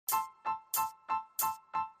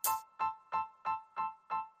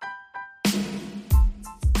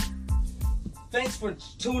Thanks for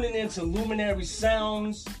tuning in to Luminary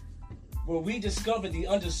Sounds, where we discover the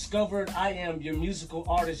undiscovered. I am your musical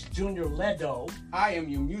artist, Junior Ledo. I am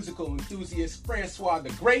your musical enthusiast, Francois the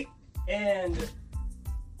Great. And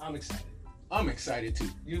I'm excited. I'm excited too.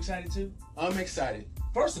 You excited too? I'm excited.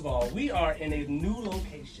 First of all, we are in a new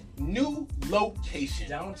location. New location.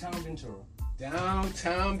 Downtown Ventura.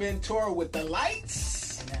 Downtown Ventura with the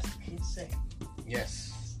lights. And that's the kid saying. Yes.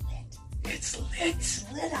 It's lit.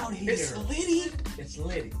 It's lit out here. It's litty. It's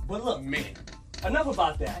litty. But look, Man. enough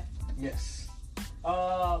about that. Yes.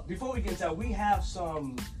 Before we get into that, we have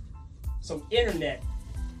some internet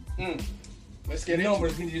Let's get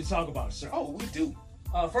numbers into it. we need to talk about, sir. Oh, we do.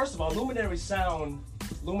 First of all, Luminary Sound,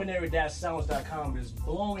 luminary-sounds.com is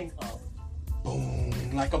blowing up. Boom.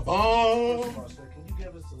 Like a First bomb. of all, sir, can you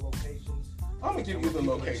give us the locations? I'm going to give you the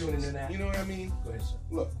People are tuning locations. in at. You know what I mean? Go ahead, sir.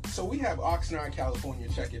 Look, so we have Oxnard, California.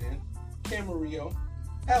 Check it in. Camarillo,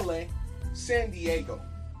 LA, San Diego,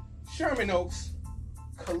 Sherman Oaks,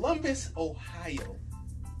 Columbus, Ohio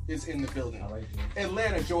is in the building. I like it.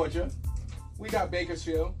 Atlanta, Georgia. We got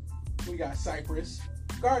Bakersfield. We got Cypress,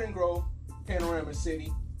 Garden Grove, Panorama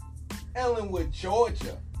City, Ellenwood,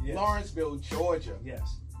 Georgia, Yes. Lawrenceville, Georgia,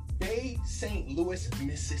 Yes. Bay St. Louis, Now,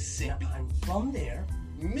 Mississippi. I'm from there.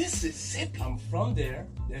 Mississippi. I'm from there.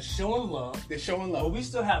 They're showing love. They're showing But love. we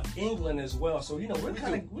still have England as well. So, we're We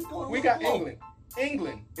kind do. of, we're going We got global. England.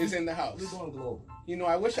 England is in the house. We're going global. You know,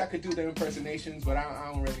 I wish I could do the impersonations, but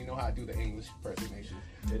I don't really know how to do the English impersonation.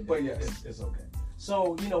 But yes. It's okay.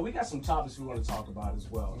 So, we got some topics we want to talk about as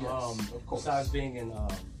well. Yes, of course. Besides being in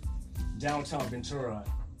downtown Ventura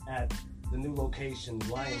at the new location,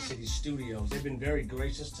 Lion City Studios. They've been very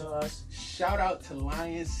gracious to us. Shout out to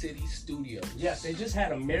Lion City Studios. Yes, they just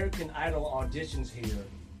had American Idol auditions here.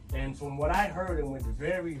 And from what I heard, it went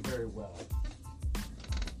very, very well.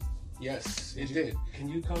 Yes, it did. Can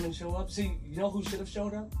you come and show up? See, you know who should have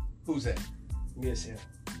showed up? Who's that? Mia Sarah.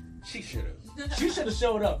 She should have. She should have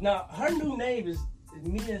showed up. Now, her new name is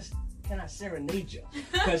Mia, can I serenade you?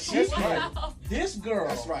 Because she can. This girl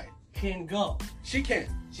That's right. can go. She can.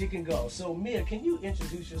 She can go. So, Mia, can you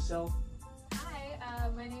introduce yourself? Hi,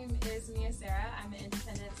 my name is Mia Sarah. I'm an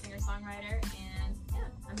independent singer-songwriter, and yeah,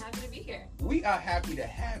 I'm happy to be here. We are happy to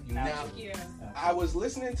have you. Now, Thank you. I was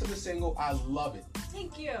listening to the single. I love it.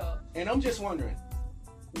 Thank you. And I'm just wondering,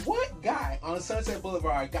 what guy on Sunset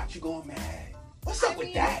Boulevard got you going mad? What's up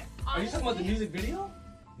with that? Are you talking about the music video?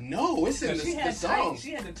 No, it's in Because the, she the had song.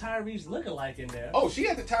 she had the Tyrese lookalike in there. Oh, she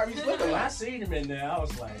had the Tyrese When I lookalike. seen him in there, I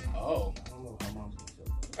was like, Oh. I don't know how mom's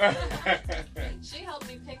gonna feel. She helped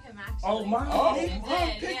me pick him, actually. Oh, Mom Oh, picked She him. Mom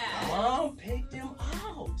did, picked yeah. Mom picked him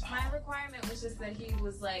out. My requirement was just that he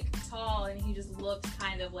was like tall and he just looked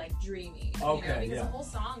kind of like dreamy. Okay, because yeah. the whole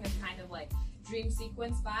song is kind of like dream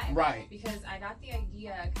sequence vibe. Right. Because I got the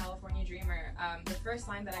idea, California Dreamer. The first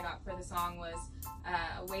line that I got for the song was,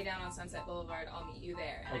 way down on Sunset Boulevard, I'll meet you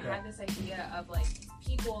there. And Okay. I had this idea of like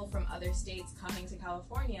people from other states coming to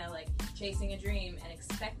California, like chasing a dream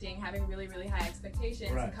and having really, really high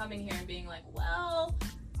expectations Right. and coming here and being like, well,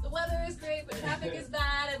 the weather is great, but traffic is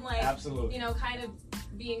bad, and like, Absolutely. kind of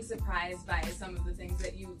being surprised by some of the things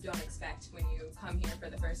that you don't expect when you come here for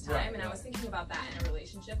the first time. Right, And right. I was thinking about that in a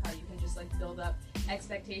relationship, how you can just like build up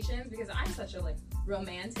expectations, because I'm such a like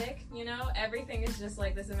romantic, everything is just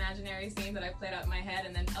like this imaginary scene that I played out in my head,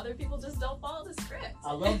 and then other people just don't follow the script.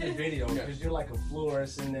 I love the video Yeah. because you're like a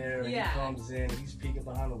florist in there, and Yeah. he comes in, he's peeking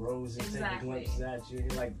behind the roses, taking Exactly. glimpses at you,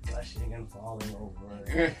 and you're like gushing and falling over.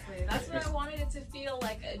 Exactly. That's what I wanted it to feel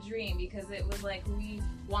like a dream, because it was like we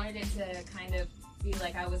wanted it to kind of be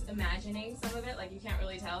like I was imagining some of it. Like you can't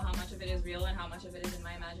really tell how much of it is real and how much of it is in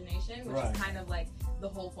my imagination, which Right. is kind of like the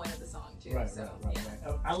whole point of the song too. Right, So right.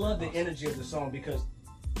 yeah. I love the energy of the song because,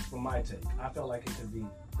 from my take, I felt like it could be,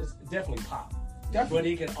 it's definitely pop, but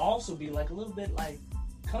Definitely. it can also be like a little bit like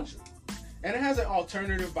country. And it has an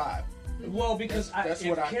alternative vibe. Well, because That's if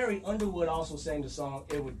what I- Carrie Underwood also sang the song,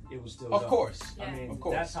 it would still Of go. course. I Yeah. mean, Of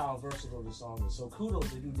course. that's how versatile the song is. So kudos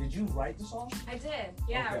to you. Did you write the song? I did.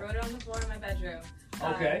 Yeah, Okay. I wrote it on the floor in my bedroom.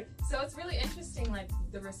 Okay. So it's really interesting, like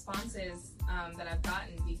the responses that I've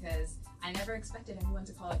gotten, because I never expected anyone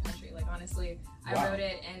to call it country. Like honestly, I Wow. wrote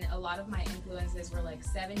it, and a lot of my influences were like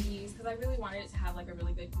 70s, because I really wanted it to have like a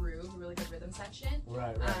really good groove, a really good rhythm section.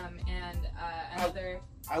 Right, And another.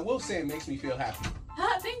 I will say it makes me feel happy.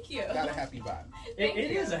 Thank you. Got a happy vibe. Thank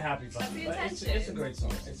it you. is a happy That's song. the But it's a intention. great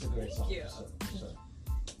song. It's a great Thank song. you. So,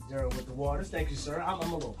 Daryl with the waters. Thank you, sir. I'm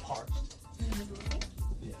a little parched.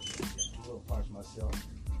 Yeah, I'm a little parched myself.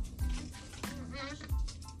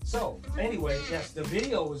 So, anyway, yes, the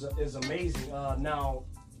video is amazing. Now,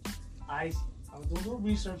 I was doing a little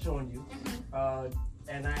research on you,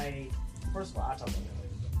 and I first of all, I'll talk about that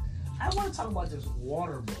later. I want to talk about this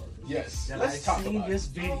water bug. Yes, That let's I talk seen about this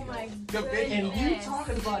it. video. Oh my The video. And you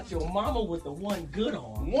talking about your mama with the one good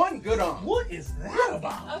arm. One good arm. What is that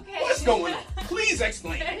about? Okay. What's going on? Please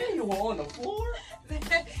explain. And you were on the floor? There's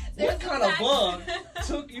What kind of a bug fact-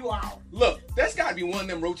 took you out? Look, that's got to be one of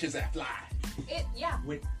them roaches that fly. Yeah. Yeah.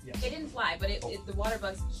 It didn't fly, but the water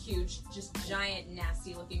bug's huge, just giant,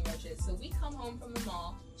 nasty looking roaches. So we come home from the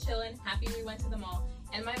mall, chilling, happy we went to the mall,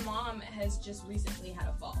 and my mom has just recently had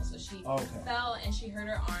a fall. So she fell and she hurt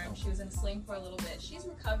her arm. She was in a sling for a little bit. She's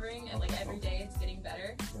recovering, and like every day it's getting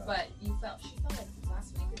better. Right. But she fell like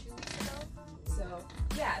last week or 2 weeks ago. So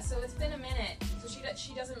yeah, so it's been a minute. So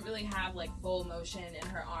she doesn't really have like full motion in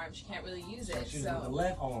her arm. She can't really use it. She's with the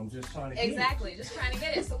left arm just trying to get Exactly, just trying to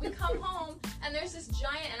get it. So we come home and there's this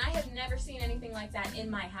giant, and I have never seen anything like that in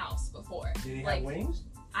my house before. Did he like, have wings?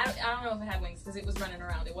 I don't know if it had wings because it was running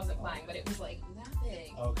around. It wasn't flying, but it was like that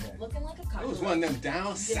big, Okay. looking like a cockroach. It was one of them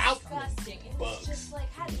down south Disgusting. It was bugs. just like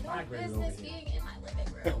had no Migrated business over here. being in my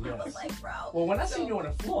living room. I Yes. was like, bro. Well, when I So- seen you on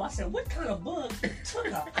the floor, I said, what kind of bug took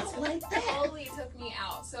her out like that? Totally took me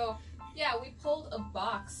out. So yeah, we pulled a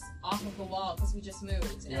box off of the wall because we just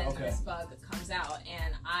moved, and Yeah, okay. this bug comes out,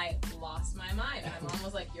 and I lost my mind. My mom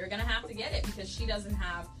was like, "You're gonna have to get it because she doesn't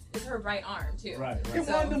have it's her right arm too." Right, It right.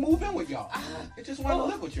 So- wanted to move in with y'all. It just wanted to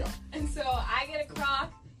live with y'all. And so I get a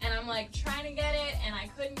crock, and I'm like trying to get it, and I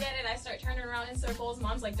couldn't get it. I start turning around in circles.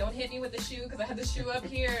 Mom's like, "Don't hit me with the shoe," because I had the shoe up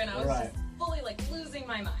here, and I was Right. just fully like losing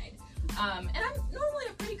my mind. And I'm normally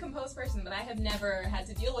a pretty composed person, but I have never had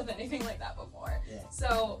to deal with anything like that before. Yeah.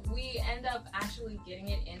 So we end up actually getting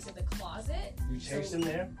it into the closet. You chased him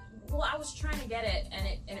there? Well, I was trying to get it, and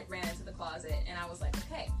it ran into the closet, and I was like,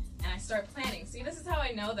 okay. And I start planning. See, this is how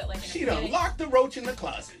I know that like in She a done panic, locked the roach in the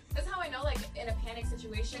closet. that's how I know like in a panic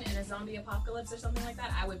situation, in a zombie apocalypse or something like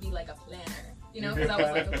that, I would be like a planner. You know, because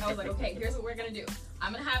I was like, okay, here's what we're gonna do.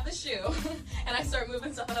 I'm gonna have the shoe, and I start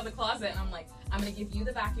moving stuff out of the closet, and I'm like, I'm gonna give you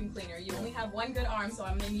the vacuum cleaner. You only have one good arm, so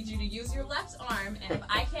I'm gonna need you to use your left arm, and if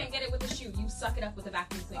I can't get it with the shoe, you suck it up with the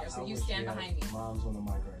vacuum cleaner. So you stand behind me. Mom's on the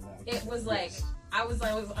mic right now. It was like I was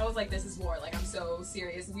like, this is war. Like I'm so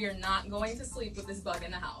serious. We are not going to sleep with this bug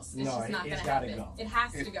in the house. It's No, just not it's gonna gotta happen. go. It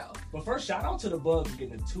has to go. But first, shout out to the bug for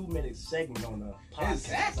getting a 2-minute segment on the podcast.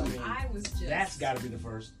 Exactly. I mean, I was just that's got to be the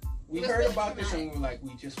first. We It was heard really about this and traumatic. we were like,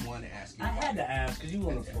 we just want to ask you. I about had it. to ask because you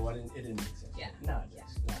were on the floor. It didn't make sense. Yeah. Not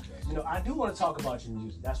just. Not just. You know, I do want to talk about your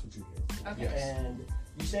music. That's what you're here for. Okay. Yes. And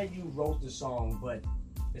you said you wrote the song, but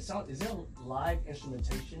is there live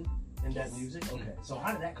instrumentation in that Yes. music? Okay. So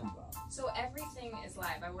how did that come about? So everything is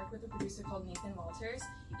live. I work with a producer called Nathan Walters,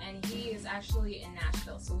 and he is actually in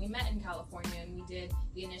Nashville. So we met in California, and we did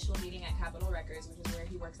the initial meeting at Capitol Records, which is where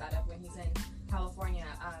he works out of when he's in California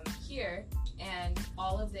here. And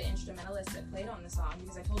all of the instrumentalists that played on the song,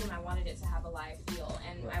 because I told him I wanted it to have a live feel,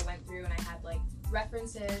 and Right. I went through and I had like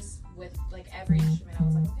references with like every instrument. I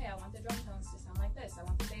was like, okay, I want the drum tones to sound like this. I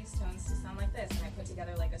want the bass tones to sound like this. And I put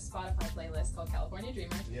together like a Spotify playlist called California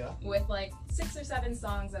Dreamer Yeah. with like 6 or 7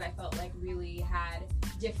 songs that I felt like really had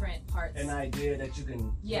different parts. An idea that you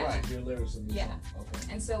can Yeah. put your lyrics in your Yeah. song.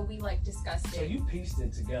 Okay. And so we like discussed So it. you pieced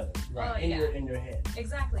it together, Oh, in yeah. your head.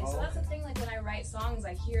 Exactly. Oh, So that's the okay. thing, like when I write songs,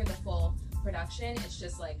 I hear the full production. It's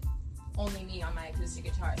just like only me on my acoustic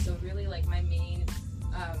guitar. So really like my main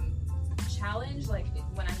challenge, like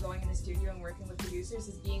when I'm going in the studio and working with producers,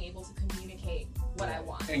 is being able to communicate what I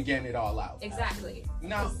want. And getting it all out. Exactly.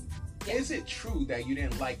 Now, Yeah. is it true that you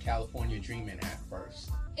didn't like California Dreaming at first?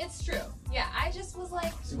 It's true. Yeah, I just was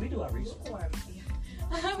like See, we do our research. lukewarm.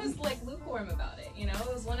 I was like lukewarm about it. You know,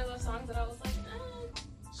 it was one of those songs that I was like,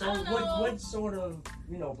 So I don't know. what sort of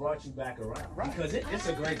brought you back around? Right. Because it's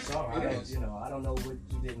a great song. It I don't, is. I don't know what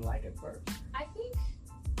you didn't like at first. I think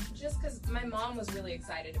just because my mom was really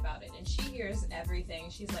excited about it, and she hears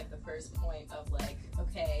everything. She's like the first point of like,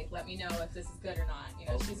 okay, let me know if this is good or not. You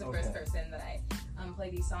know, Oh, she's the first okay. person that I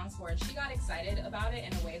play these songs for, and she got excited about it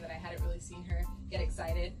in a way that I hadn't really seen her get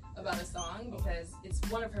excited about a song, because it's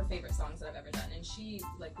one of her favorite songs that I've ever done, and she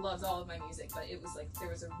like loves all of my music, but it was like there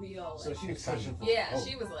was a real So like, she was pushing for yeah, oh,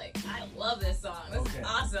 she was like, I love this song. This Okay. is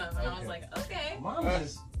awesome, and I Okay. was like, okay, Mom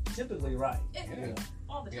is typically right. It- you know.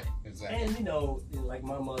 all the Yeah, time. exactly. And like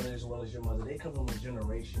my mother as well as your mother, they come from a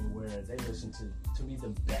generation where they listen to me the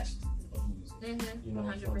best of music. Mm-hmm. You know,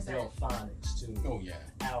 from 100%. Delphonics to Oh, yeah.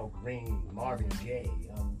 Al Green, Marvin Gaye,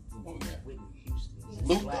 Oh, yeah. Whitney Houston,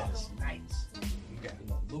 Luther. Gladys Knights, Yeah.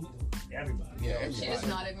 Luther, everybody. Yeah, You know, everybody. She just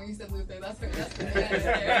nodded when you said Luther. That's her. That's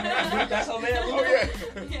her. That's our man. Oh,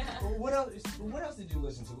 yeah. Yeah. What else did you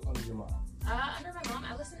listen to under your mom? Under my mom,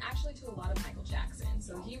 I listened actually to a lot of Michael Jackson.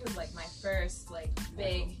 So he was like my first like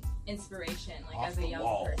big inspiration, like Off as a the young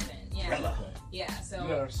wall. person. Yeah. Thriller. Yeah. So You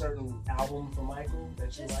got a certain album from Michael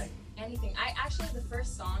that you just like? anything. I actually, the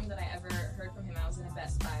first song that I ever heard from him, I was in a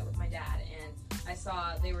Best Buy with my dad, and I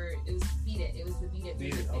saw it was Beat It. It was the Beat It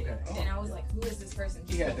Beat music It, video. okay. And I was like, who is this person?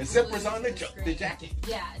 He had the Just, like, zippers on glued the to the screen. jacket.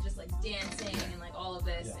 Yeah, just like dancing and like all of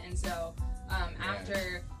this. Yeah. And so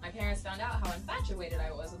after my parents found out how infatuated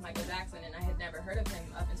I was with Michael Jackson, and I had never heard of him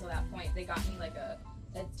up until that point, they got me like a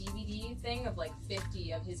DVD thing of like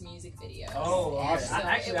 50 of his music videos. Oh, okay. awesome. So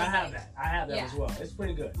I it was have like- that. I have that Yeah. as well. It's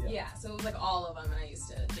pretty good. Yeah. Yeah, so it was like all of them, and I used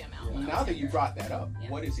to jam out. Yeah. when I Now was that you younger. brought that up, Yeah.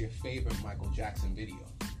 what is your favorite Michael Jackson video?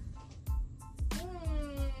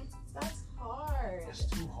 That's hard. It's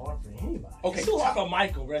too hard for anybody. Okay, It's too hard top- for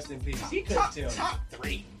Michael, rest in peace. He couldn't top, tell you. top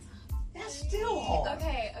 3. That's still hard.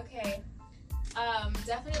 Okay.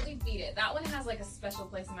 Definitely Beat It. That one has like a special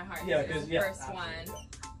place in my heart. Yeah, it was because the yeah. first absolutely,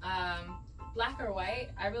 one. Black or White.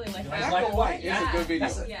 I really like You that. like Black Black or White is yeah. a good video.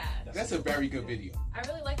 That's Yeah, That's a very good video. I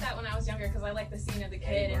really liked that when I was younger because I like the scene of the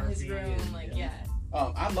kid Eddie in his Murphy room. and- Like, yeah.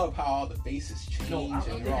 yeah. I love how all the faces change No, I'm and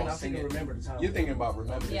thinking, they're all I'm thinking singing. Remember the Time. You're thinking about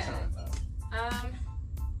Remember the Yeah. Time.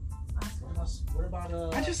 What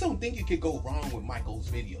about I just don't think you could go wrong with Michael's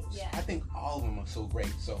videos. Yeah. I think all of them are so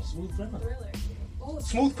great. So Smooth Criminal? Thriller. Oh,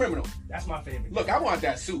 Smooth Criminal. That's my favorite. Look, I want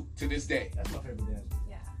that suit to this day. That's my favorite dance.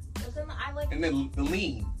 yeah. But then I like And then the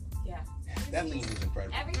lean. Yeah. That lean was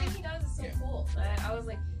incredible. everything he does is so Yeah. cool. I was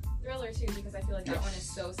like Thriller too because I feel like that Yes. one is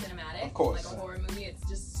so cinematic. Of course. Like a horror movie, it's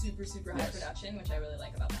just super high Yes. production, which I really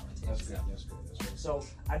like about that one too. That's good. That's good. That's good. So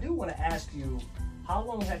I do want to ask you, how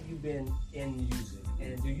long have you been in music,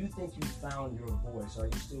 and do you think you found your voice? Are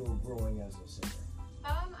you still growing as a singer?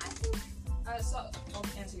 I think so. I'll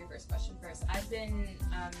answer your first question first. I've been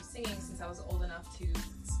singing since I was old enough to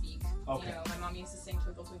speak. Okay. You know, my mom used to sing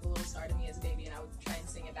 "Twinkle Twinkle Little Star" to me as a baby, and I would try and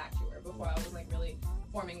sing it back to her before I was like really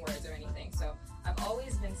forming words or anything. So I've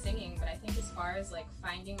always been singing, but I think as far as like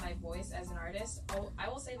finding my voice as an artist, I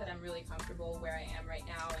will say that I'm really comfortable where I am right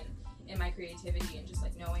now and in my creativity and just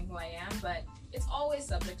like knowing who I am. But it's always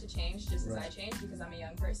subject to change, just as I Right. change because I'm a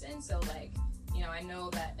young person. So like, you know, I know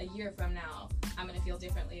that a year from now I'm gonna feel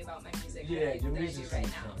differently about my music Yeah, your than I do music's right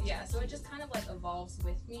gonna now. change. Yeah, so it just kind of like evolves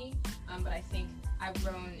with me. But I think I've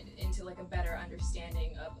grown into like a better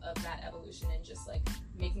understanding of that evolution and just like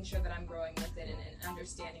making sure that I'm growing with it and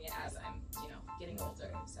understanding it as I'm, you know, getting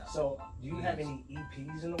older. So do you have any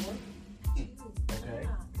EPs in the work? Dude, Okay.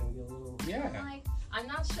 yeah. Can we get a little? Yeah. Like, I'm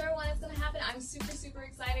not sure when it's gonna happen. I'm super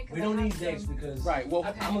excited. 'Cause We I don't have need some- dates because Right. Well,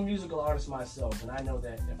 Okay. I'm a musical artist myself, and I know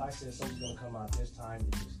that if I said something's gonna come out this time,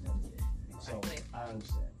 it just never did. So Exactly. I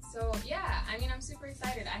understand. So yeah, I mean, I'm super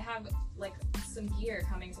excited. I have like some gear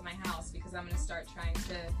coming to my house because I'm gonna start trying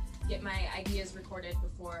to get my ideas recorded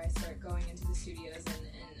before I start going into the studios,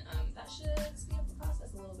 and that should speed up the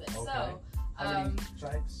process a little bit. Okay. So How many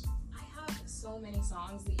tracks? I have so many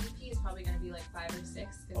songs. The EP is probably gonna be like 5 or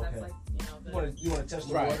 6 because Okay. that's like, you know, You want to test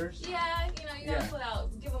the Right. waters? yeah, you know, you gotta Yeah.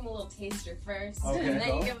 give them a little taster first, Okay. and then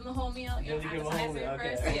Go. you give them the whole meal. You Then know, you give 'em a whole appetizer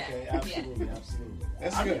okay, first. okay, Yeah. absolutely, absolutely.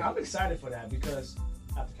 That's I'm, good. I'm excited for that because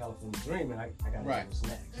after California Dreaming, I got to know Right. what's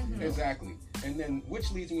next. Mhm. you know? exactly. And then,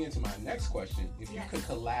 which leads me into my next question. If Yes. you could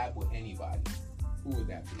collab with anybody, who would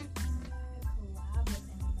that be? Collab with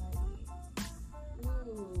anybody.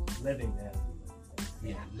 Ooh. Living that.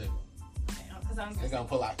 Yeah, living. Because I was They're gonna gonna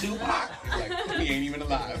pull out Tupac. He's like, he ain't even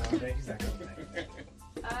alive. He's not coming back.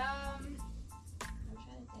 I'm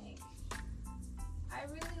trying to think. I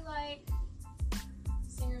really like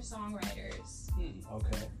singer-songwriters.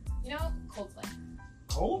 Okay. You know, Coldplay.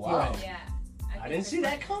 Coldplay. Wow. Yeah. I think didn't see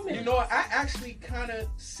Chris that Martin- coming. You know what? I actually kind of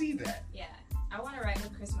see that. Yeah. I want to write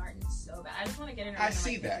with Chris Martin so bad. I just want to get in a I room and,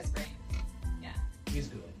 see like, pick that. his brain. He's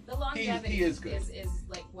good. The longevity He is good. is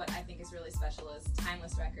like what I think is really special is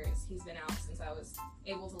Timeless Records. He's been out since I was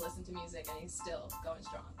able to listen to music and he's still going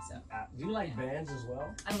strong. So Do you like bands as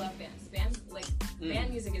well? I love bands. Band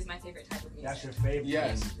music is my favorite type of music. That's your favorite.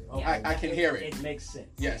 Yes. music. Yeah. I can hear it. It makes sense.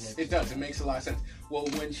 Yes, it does. It makes a lot of sense. Well,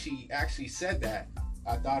 when she actually said that,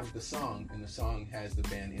 I thought of the song, and the song has the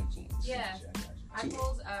band influence. Yeah. I to it.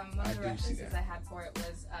 told one I of the do see references that. I had for it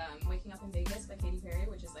was "Waking Up in Vegas" by Katy Perry,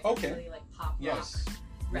 which is like Okay. a really like pop rock Yes.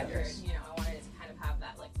 record. Yes. You know, I wanted it to kind of have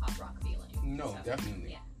that like pop rock feeling. No, So,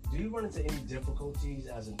 definitely. yeah. Do you run into any difficulties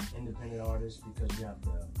as an independent artist because you have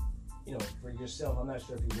to, you know, for yourself? I'm not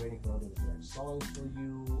sure if you're waiting for others to write songs for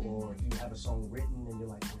you, or if you have a song written and you're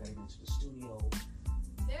like, I gotta get to the studio.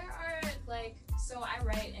 There are like, so I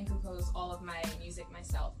write and compose all of my music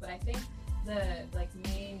myself, but I think the like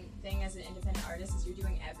main thing as an independent artist is you're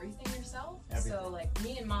doing everything yourself. Everything. So like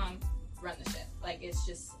me and Mom run the ship. Like, it's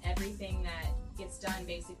just everything that gets done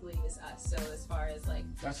basically is us. So as far as like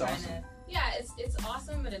That's trying awesome. to, yeah, it's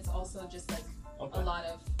awesome, but it's also just like a lot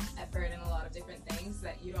of effort and a lot of different things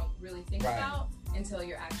that you don't really think Right. about until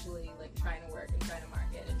you're actually like trying to work and trying to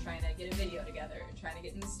market and trying to get a video together and trying to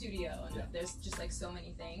get in the studio, and there's just like so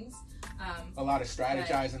many things. A lot of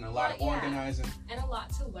strategizing, a lot of yeah. organizing. And a lot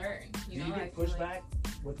to learn. Do You know, you I get feel pushback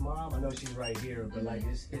with mom? I know she's right here, but like,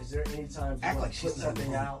 is there any times you Act want like to she's put not in the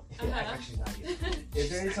something room. out? Yeah, act like she's not here. Is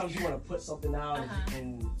there any times you want to put something out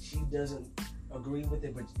and she doesn't agree with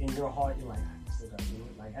it, but in your heart you're like, I still gotta do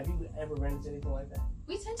it? Like, have you ever ran into anything like that?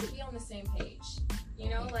 We tend to be on the same page. You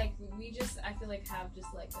know, like we just, I feel like have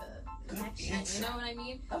just like a connection. answer. You know what I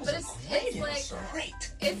mean? That was But a it's great like answer.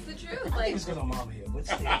 Great. it's the truth. I think Like, it's because my mama here, but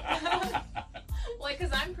still. like, cause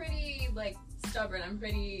I'm pretty like stubborn. I'm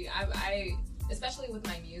pretty. I especially with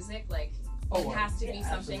my music, like. Oh, It has to be yeah,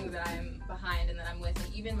 something absolutely. that I'm behind and that I'm with.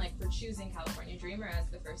 And even like for choosing California Dreamer as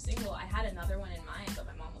the first single, I had another one in mind, but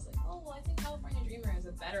my mom was like, "Oh, well, I think California Dreamer is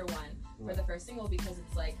a better one for the first single because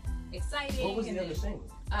it's like exciting." What was and the other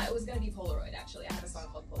single? It was gonna be Polaroid, actually. I have a song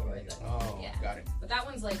called Polaroid. That, Oh, yeah. got it. But that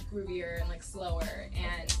one's like groovier and like slower,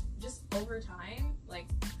 and just over time, like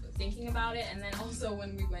thinking about it, and then also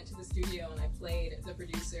when we went to the studio and I played the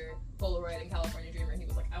producer Polaroid and California Dreamer, he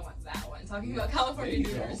was like, "I want that one." Talking about California There you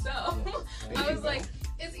Dreamer, go. so Yeah. I There you was go. like,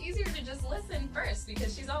 it's easier to just listen first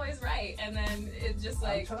because she's always right, and then it just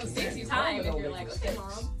like I'm trying to takes say, you Mom time if don't you're make like, "Okay,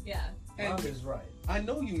 mistakes. mom, yeah." And Mom is right. I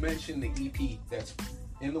know you mentioned the EP that's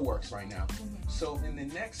in the works right now. Mhm. So in the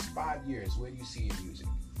next 5 years, where do you see your music?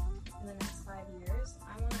 In the next 5 years,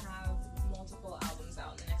 I want to have multiple albums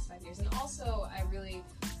out in the next 5 years, and also I really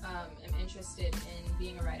am interested in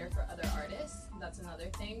being a writer for other artists. That's another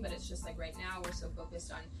thing, but it's just like right now we're so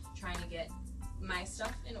focused on trying to get my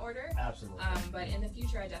stuff in order. Absolutely. But in the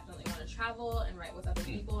future, I definitely want to travel and write with other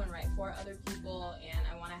people and write for other people, and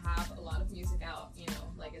I want to have a lot of music out, you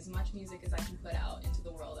know, like as much music as I can put out into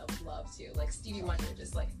the world. I would love to, like Stevie Wonder,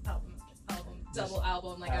 just like album after album, double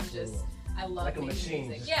album, like Absolutely. I love like a making machine,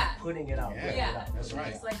 music. just Yeah. putting it out. Yeah. putting it Yeah. out. That's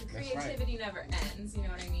right. It's like the That's right. creativity never ends, you know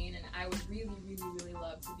what I mean? And I would really, really, really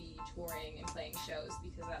love to be touring and playing shows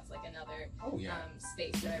because that's like another Oh yeah.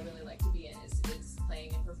 space that I really like to be in is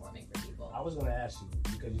playing and performing for people. I was going to ask you,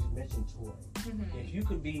 because you mentioned touring. Mhm. If you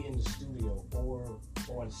could be in the studio or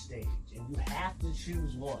on stage, and you have to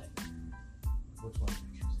choose one, which one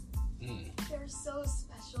would you choose? They're so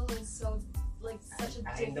special and so like such a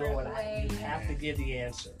I different know, and way. you have to give the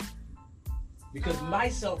answer. Because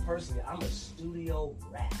myself personally, I'm a studio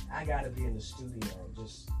rat. I gotta be in the studio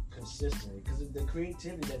just consistently because the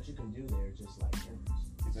creativity that you can do there is just like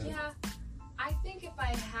endless. Yeah, I think if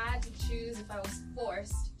I had to choose, if I was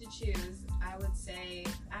forced to choose, I would say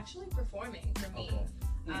actually performing for me. Okay.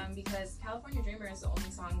 Because California Dreamer is the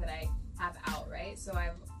only song that I have out, right? So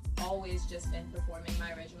I've always just been performing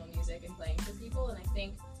my original music and playing for people, and I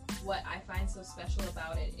think what I find so special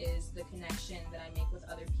about it is the connection that I make with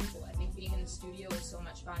other people. I think being in the studio is so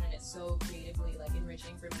much fun, and it's so creatively like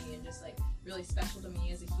enriching for me and just like really special to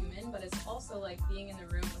me as a human, but it's also like being in the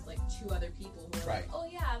room with like two other people who are like, "Oh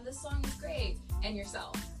yeah, this song is great," and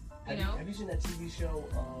yourself, you know? Have you seen that TV show?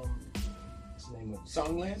 What's the name of it?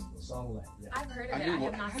 Songland? Songland. Yeah. I've heard of I it. knew I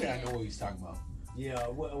what, have not how seen did I it. know what he's talking about? Yeah,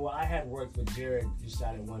 well, I had worked with Jared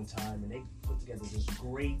Fusat at one time, and they put together this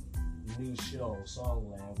great new show,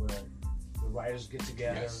 Songland, where the writers get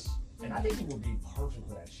together. Yes. And I think it would be perfect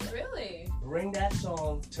for that show. Really? Bring that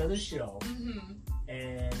song to the show, Mm-hmm.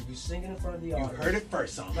 and you sing it in front of the You audience. heard it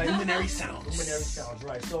first on Like- Luminary Sounds. Luminary Sounds,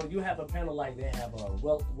 right. So you have a panel like they have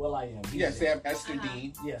Will I Am. He's Yes, they there. have Esther Uh-huh.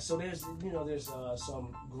 Dean. Yeah, so there's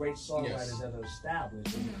some great songwriters Yes. that are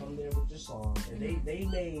established, and you Mhm. come there with your song, and they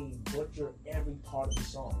may butcher every part of the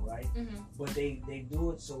song, right? Mm-hmm. But they do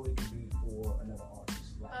it so it can be for another artist.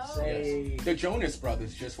 Like Oh. say The Jonas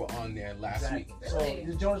Brothers just were on there last exactly. week. So Really?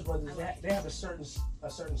 the Jonas Brothers, I like they have a certain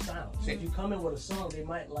sound. So if Mhm. you come in with a song, they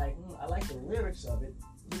might like, I like the lyrics of it.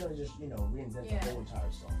 You're gonna just reinvent Yeah. the whole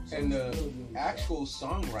entire song. So And it's the really unique actual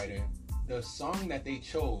songwriter, the song that they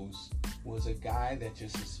chose was a guy that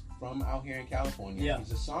just is from out here in California. Yeah.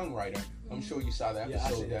 He's a songwriter. I'm sure you saw the Yeah, I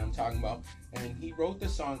episode see that I'm talking about. And he wrote the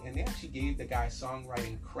song, and they actually gave the guy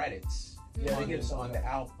songwriting credits Yeah, they on, get a song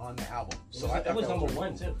on the album. It So was, I it thought was that number really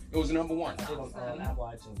one cool. too. It was number one. I think on Awesome. Apple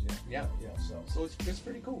iTunes. Yeah. So So it's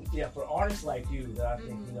pretty cool. yeah, for artists like you, that I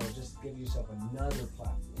think Mhm. just give yourself another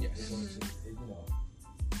platform. Yes. to go to,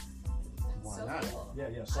 Why so not? cool. Yeah,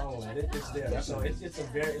 check Songland. it It's out. there. So Definitely. it's a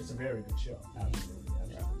very good show. Absolutely.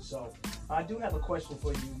 So I do have a question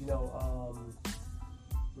for you.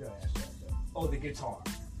 Where did I ask you that? Oh, the guitar.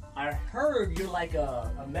 I heard you're like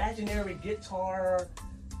a imaginary guitar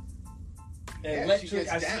Yeah, electric. she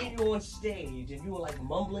gets I down. seen you on stage and you were like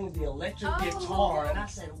mumbling the electric Oh. guitar, and I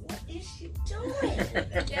said, "What is she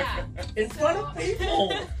doing?" Yeah. In front of So-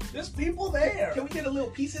 people. There's people there. Can we get a little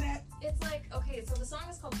piece of that? It's like, okay, so the song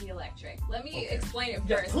is called The Electric. Let me Okay. explain it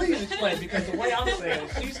Yeah, first. please explain, because the way I'm saying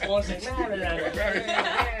it, she's going to say, nah, nah, nah,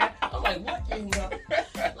 nah, nah. I'm like, what in the...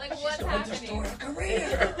 Like, She's what's going to happening? destroy her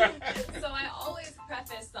career. So I always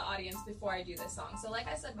preface the audience before I do this song. So like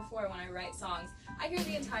I said before, when I write songs, I hear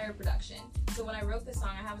the entire production. So when I wrote this song,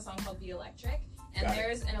 I have a song called The Electric, and Got it.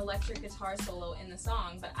 there's an electric guitar solo in the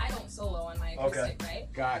song, but I don't solo on my acoustic,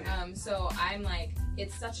 right? Got it. So I'm like,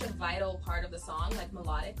 it's such a vital part of the song, like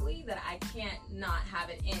melodically, that I can't not have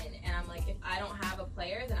it in. And I'm like, if I don't have a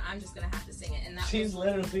player, then I'm just gonna have to sing it. And that She's was,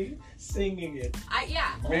 literally singing it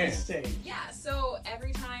yeah. Man. on stage. Yeah, so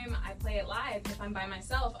every time I play it live, if I'm by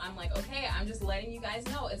myself, I'm like, okay, I'm just letting you guys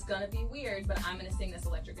know it's gonna be weird, but I'm gonna sing this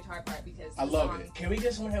electric guitar part because I the love song, it. Can we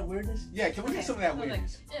get some of that weirdness? Yeah, can we get some of that I was like,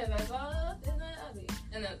 weirdness? "If I fall in the ugly,"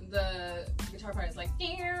 and the guitar part is like,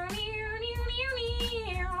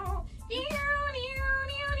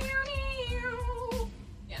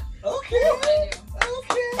 Okay. I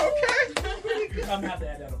Okay. I'm gonna have to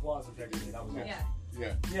add that applause effect in. That was do. it. Yeah.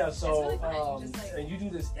 Yeah. Yeah, so, It's really fun. You just, like- and you do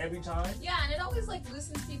this every time? Yeah, and it always like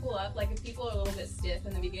loosens people up. Like if people are a little bit stiff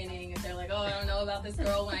in the beginning, if they're like, "Oh, I don't know about this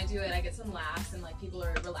girl," when I do it, I get some laughs, and like people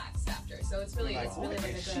are relaxed after. So it's really, Like, it's really what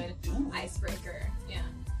like is a she good doing? icebreaker. Yeah.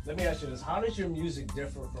 Let me ask you this. How does your music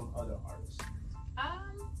differ from other artists?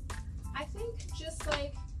 I think just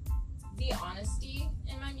like the honesty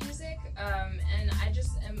in my music, and I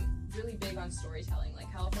just am really big on storytelling.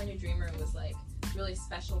 Like California Dreamer was like really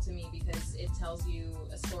special to me because it tells you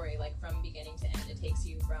a story like from beginning to end. It takes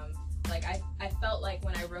you from like I felt like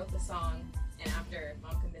when I wrote the song and after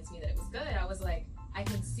Mom convinced me that it was good, I was like, I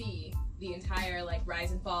can see the entire like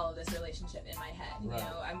rise and fall of this relationship in my head. Right. You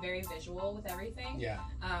know, I'm very visual with everything. Yeah.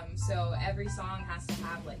 So every song has to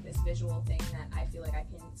have like this visual thing that I feel like I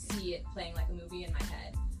can see it playing like a movie in my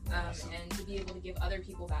head. Awesome. And to be able to give other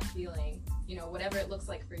people that feeling, you know, whatever it looks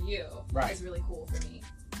like for you, Right. is really cool for me.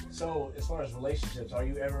 So, as far as relationships, are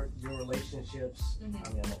you ever, your relationships, Mhm. I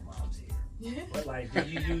mean, I know Mom's here, but like, do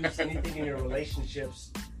you use anything in your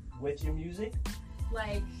relationships with your music?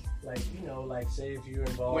 Like, Like, you know, like say if you're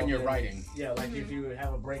involved When you're in- writing. Yeah, like if you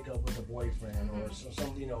have a breakup with a boyfriend or Mhm.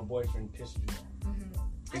 some, you know, boyfriend pissed you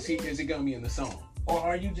off. Is it gonna be in the song? Or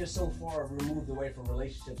are you just so far removed away from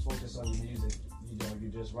relationships, focused on your music? You know,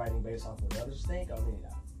 you're just writing based off what others think? I mean,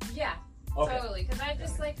 yeah, okay. totally. Because I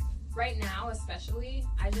just like, right now especially,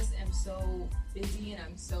 I just am so busy and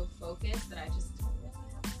I'm so focused that I just don't really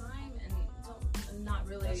have time and I'm not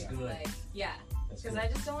really That's good. like, yeah. That's Because good.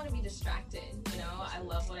 I just don't want to be distracted, you know? I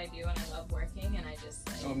love what I do and I love working and I just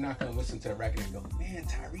like... So I'm not gonna listen to the record and go, man, that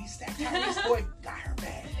Tyrese boy got her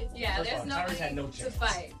back. Yeah, First there's of all, Tyrese nobody had no to chance.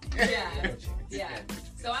 fight. No Yeah. chance. Yeah.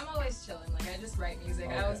 So I'm always chilling. Like, I just write music.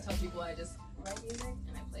 I Okay. always tell people I just write music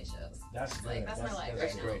and I play shows. That's good. Like, that's my life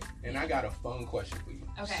That's right now. great. And I got a fun question for you.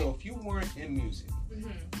 Okay. So if you weren't in music,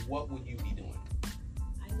 hmm what would you be doing?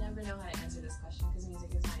 I never know how to answer this question because music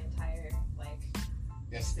is my entire, like...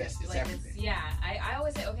 It's like, everything. yeah. I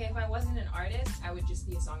always say, okay, if I wasn't an artist, I would just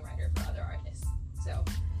be a songwriter for other artists. So,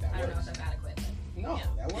 That I don't know works. if that's adequate, but... No, Yeah.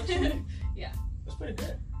 that works for me. That's pretty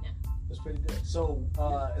good. Yeah. That's pretty good. So,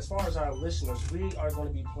 as far as our listeners, we are going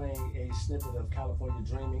to be playing a snippet of California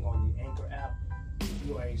Dreaming on the Anchor app. If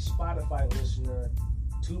you are a Spotify listener,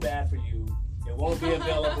 too bad for you. It won't be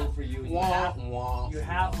available for you. Wah, wah. You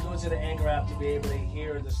have to go to the Anchor app to be able to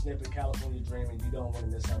hear the snippet California Dreaming. You don't want to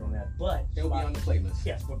miss out on that. But It'll be on the playlist.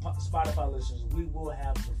 yes, but Spotify listeners, we will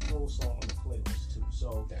have the full song on the playlist too.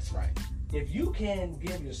 So That's right. if you can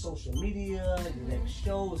give your social media, your next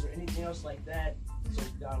shows, or anything else like that, so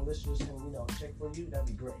our listeners can, you know, check for you, that'd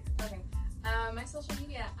be great. Okay. My social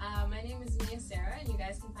media, my name is Mia Sarah, and you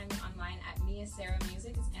guys can find me online at Mia Sarah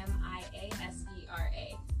Music. It's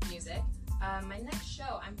MIASERA Music. My next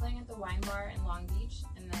show, I'm playing at the Wine Bar in Long Beach,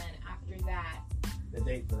 and then after that, The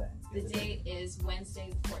date for that. the date is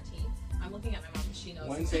Wednesday the 14th. I'm looking at my mom because she knows.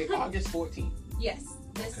 Wednesday, August 14th. Yes,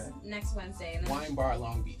 this Okay. next Wednesday. And then Wine Bar,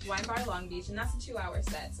 Long Beach. Wine Bar Long Beach, and that's a 2-hour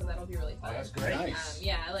set, so that'll be really Oh, fun. that's great. Nice.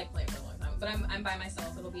 Yeah, I like playing for a long time, but I'm by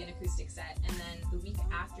myself. It'll be an acoustic set, and then the week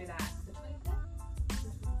after that, the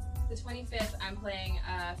 25th. The 25th, I'm playing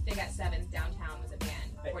Fig at 7th downtown with a band.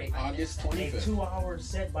 Hey, 45 August minutes. 25th. A 2-hour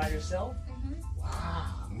set by yourself? Mhm.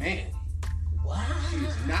 Wow. Man, Wow.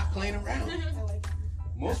 she's not playing around. I like that.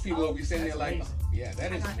 Most people will be sitting there That's like, amazing. yeah,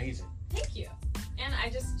 that is Uh-huh. amazing. Thank you. And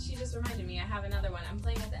she just reminded me, I have another one. I'm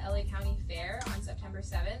playing at the LA County Fair on September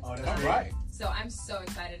 7th. Oh, that's All great. right. So I'm so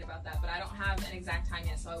excited about that, but I don't have an exact time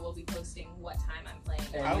yet, so I will be posting what time I'm playing.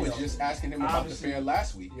 And I you was know, just asking him about the obviously- fair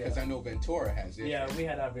last week because Yeah. I know Ventura has it. Yeah, we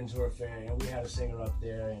had our Ventura Fair, and we had a singer up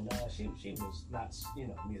there, and she was not,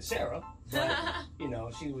 Mia Sarah, but,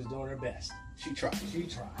 she was doing her best. She tried. She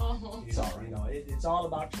tried. Oh. It's all right. It's all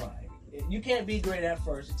about trying. You can't be great at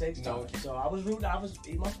first. It takes No, time. it can't. So I was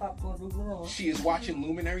eating my popcorn, rooting her on. She is watching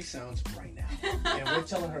Luminary Sounds right now. And we're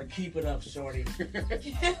telling her, keep it up, shorty.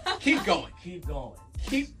 Keep going. Keep going.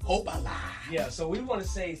 Keep hope alive. Yeah, so we want to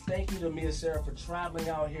say thank you to Mia Sarah for traveling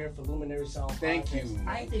out here for Luminary Sound Thank Podcast. you.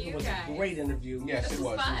 I think it you, was guys. a great interview. Yes, This it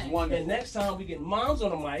was was. It fun. was wonderful. And next time we get moms on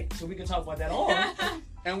the mic so we can talk about that on.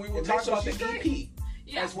 And we will And talk make sure about the she's EP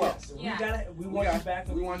Yeah. as well. So Yeah. we want you back.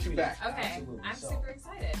 we want you back. Okay, Absolutely. I'm So- super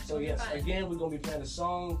excited. So It'll be yes, fun. again, we're gonna be playing a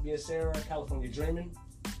song, Mia Sarah, California Dreaming.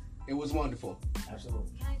 It was wonderful.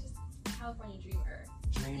 Absolutely. Can I just California Dreamer?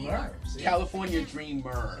 Dreamer. See? California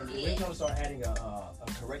Dreamer. And we're gonna start adding a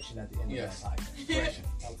correction at the end Yes. of that podcast. Correction.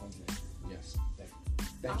 California Dreaming. Yes. Thank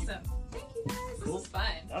you. Awesome. Thank you guys. This Cool. was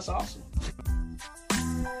fun. That's awesome.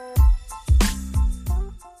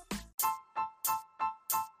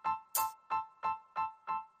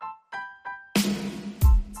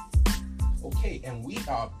 Okay, and we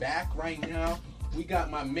are back right now. We got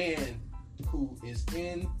my man who is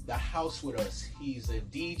in the house with us. He's a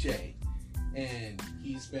DJ, and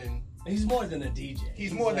he's He's more than a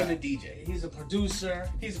DJ. more than a DJ. He's a producer,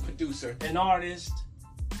 He's a producer, an artist.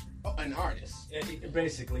 an artist.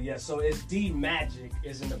 Basically, yes. So it's D Magic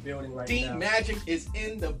is in the building right D now. Magic is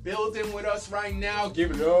in the building with us right now.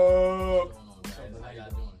 Give it up. What's going on, guys? How y'all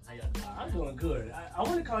doing? How y'all doing? I'm doing good. I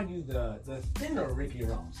want to call you the thinner Ricky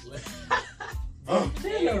Ross.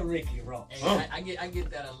 Thinner Ricky Ross. Hey, I get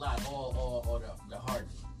that a lot. All the hard.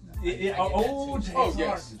 I get that Oh, too. James Oh,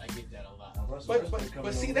 yes. Harden. I get that a lot.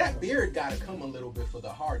 But see, that beard got to come a little bit for the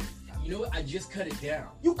Harden. You know what? I just cut it down.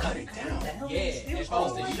 You cut it down. Yeah. If I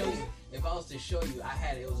was to show you,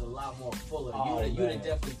 it was a lot more fuller. Oh, You'd man. have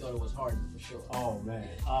definitely thought it was Harden for sure. Oh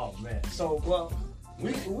man. So well,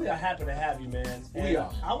 we are happy to have you, man. We And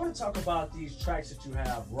are. I want to talk about these tracks that you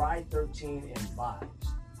have, Ride 13 and Vibes.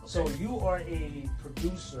 So you are a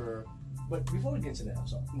producer, but before we get into that, I'm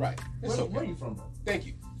sorry. Right. It's Where okay. are you from, bro? Thank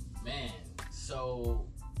you. Man, so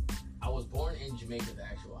I was born in Jamaica, the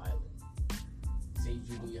actual island. St.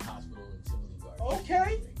 Julia Hospital in Tivoli Gardens. Okay.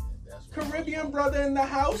 Jamaica. That's where I was Caribbean born. brother in the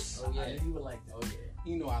house. Oh I yeah. knew you would like that. Oh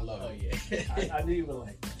yeah. You know I love Oh it. yeah. I knew you would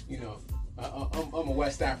like that. You know, I'm a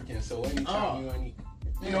West African, so anytime Oh.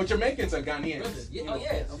 you know, Jamaicans are Ghanaians. Brothers. Yeah, you oh know.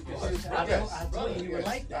 yeah, of course. I told Brother, you you would Yes.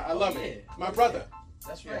 like that. I love Oh, it. yeah. My brother.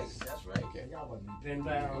 That's right. Yes. That's right. Okay. Y'all want to be pen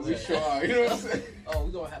pals. We sure are. You know what I'm saying? Oh,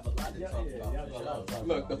 we're gonna have a lot to Yeah, talk yeah, about. y'all for got a lot to sure. talk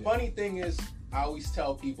Look, the Yeah. funny thing is, I always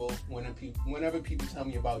tell people whenever people tell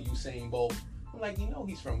me about Usain Bolt, I'm like,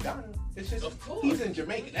 he's from Ghana. It's just Of course. he's in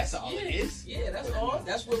Jamaica. That's all it is. Yeah, that's But, all.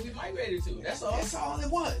 That's what we migrated to. That's all. That's all it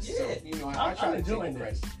was. Yeah. So, I I'm try to enjoying take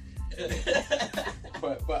this. credit.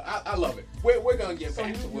 But I love it. We're gonna get So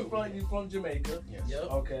back to what you from Jamaica? Yes. Yep.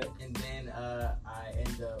 Okay. And then I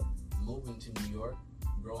ended up moving to New York,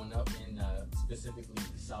 growing up in specifically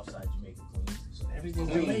Southside Jamaica, Queens. So everything's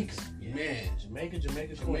Queens. Jamaica. Man. Jamaica,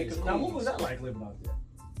 Jamaica, Queens. Now, what Queens. was that like living out there?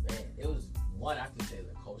 Man, it was one I can say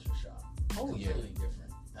the culture shock. Oh, yeah. Completely different.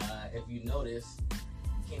 If you notice,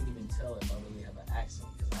 you can't even tell if I really have an accent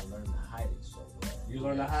because I learned to hide it so well. You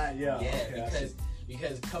learned to hide, yeah. Yeah, okay, I see.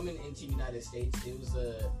 because coming into United States, it was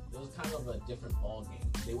kind of a different ball game.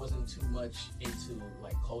 They wasn't too much into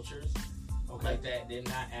like cultures Okay. like that.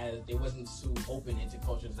 They wasn't too open into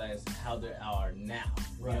cultures as how they are now.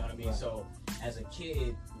 You Right, know what I mean? right. So as a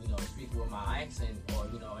kid, speaking with my accent or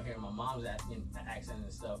hearing my mom's accent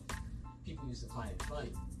and stuff, people used to find it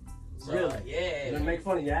funny. So, Really? Yeah. They make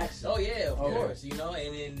fun of your accent. Oh yeah, of Okay. course, and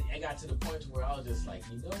then I got to the point where I was just like,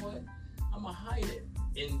 you know what, I'm gonna hide it.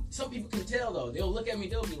 And some people can tell though. They'll look at me,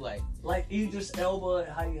 they'll be like, Like Idris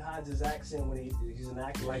Elba, how he hides his accent when he's an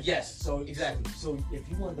actor. Like Yes, so exactly. So if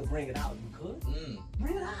you wanted to bring it out, you could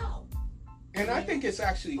bring it out. And I think it's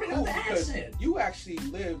actually Bring cool out the because accent. you actually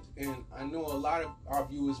lived, and I know a lot of our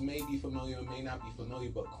viewers may be familiar or may not be familiar,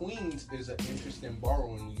 but Queens is an interesting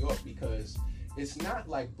borough in New York because it's not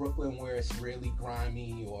like Brooklyn where it's really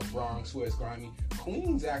grimy or Bronx where it's grimy.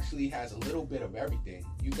 Queens actually has a little bit of everything.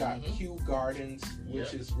 You got Mhm. Kew Gardens,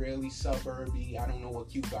 which Yep. is really suburby. I don't know what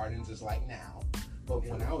Kew Gardens is like now, but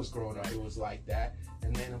when I was growing up, it was like that.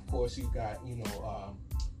 And then of course you got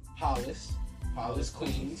Hollis,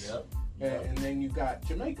 Queens. Yep. And then you got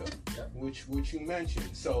Jamaica, Yep. which you mentioned.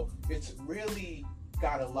 So it's really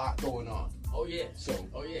got a lot going on. Oh yeah. So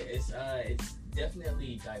Oh yeah. It's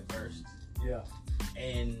definitely diverse, Yeah.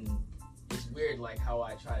 and it's weird like how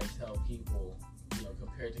I try to tell people, you know,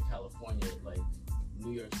 compared to California, like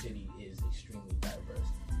New York City is extremely diverse,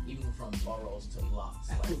 even from boroughs to blocks.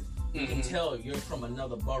 Like you can tell you're from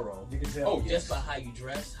another borough You can tell. Oh, just by how you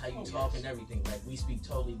dress, how you Oh, talk, yes. and everything. Like we speak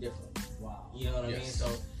totally different. Wow. You know what I mean? Yes. So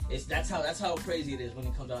that's how crazy it is when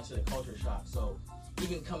it comes down to the culture shock. So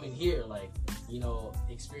even coming here, like, you know,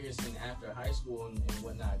 experiencing after high school and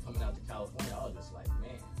whatnot, coming out to California, I was just like,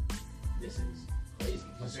 man, this is crazy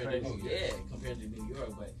That's compared crazy. to compared to New York.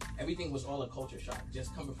 But everything was all a culture shock.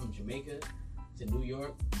 Just coming from Jamaica to New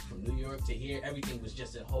York, from New York to here, everything was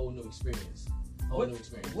just a whole new experience. New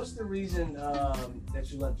experience. What's the reason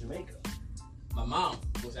that you left Jamaica? My mom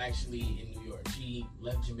was actually in New York. She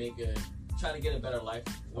left Jamaica trying to get a better life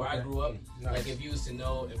where I Okay. grew up. Nice. Like if you used to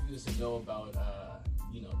know about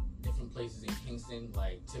you know, different places in Kingston,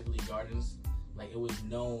 like Tivoli Gardens, like it was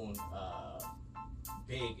known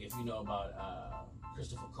big if you know about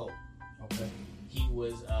Christopher Cole. Okay. He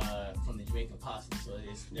was from the Jamaican Posse, so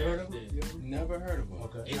it's You heard of him? You heard of him? Never heard of them.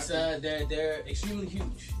 Okay. it's they're extremely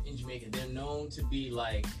huge in Jamaica. They're known to be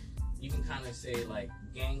like, you can kind of say like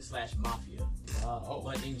gang/mafia, Wow.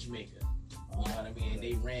 but in Jamaica. You know what I mean? And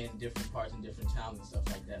they ran different parts in different towns and stuff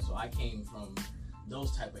like that. So I came from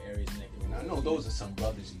those type of areas. And I know those are some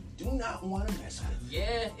brothers you do not want to mess with.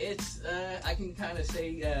 Yeah, it's I can kind of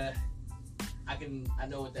say I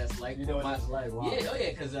know what that's like. You know what that's like? Wow. Yeah,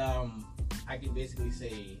 because I can basically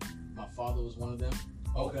say my father was one of them.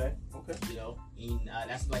 Okay. Okay. You know, and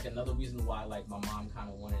that's like another reason why like my mom kind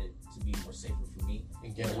of wanted it to be more safer for me.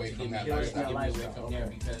 And get away To from get that me away- to lifestyle. get me away lifestyle, from there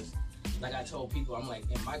okay. because, like I told people, I'm like,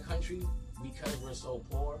 in my country, because we're so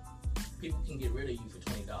poor, people can get rid of you for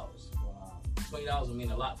 $20. Wow. $20 would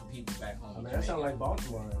mean a lot for people back home. I in mean, that sounds Jamaica. like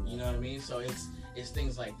Baltimore. Right now. You know what I mean? So it's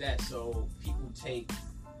things like that. So people take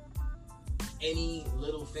any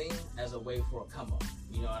little thing as a way for a come up.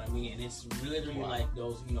 You know what I mean? And it's literally Wow. like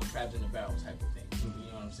those, you know, crabs in the barrel type of thing.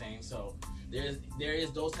 You know what I'm saying? So there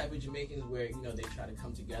is those type of Jamaicans where, you know, they try to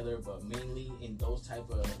come together, but mainly in those type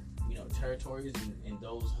of, you know, territories and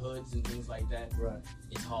those hoods and things like that, Right.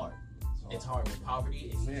 it's hard. It's hard with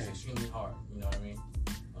poverty. It's Man. extremely hard. You know what I mean?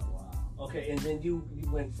 Wow. Okay, and then you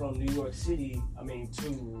went from New York City, to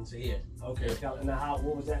So yeah. okay. Yeah. Now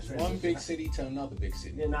what was that transition? One big city to another big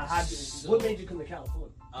city. Yeah. Now what made you come to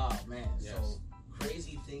California? Oh man. Yes. So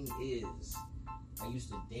crazy thing is, I used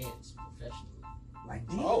to dance professionally. Like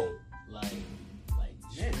Oh. Like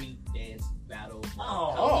Man. street dance battle.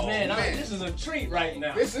 Oh, man, man. this is a treat right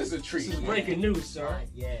now. This is a treat. This is man. breaking news, sir. Right,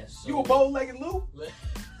 yeah. So, You a bow-legged Lou?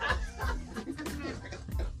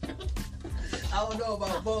 I don't know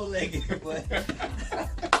about bow-legged, but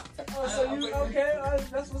Oh, so you okay?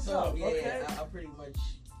 That's what's so up. yeah, Okay. I pretty much,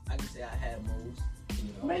 I can say I had moves.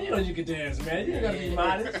 You know. Man, you know you can dance, man. You ain't gotta be Yeah.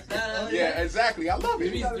 modest. Yeah, exactly. I love The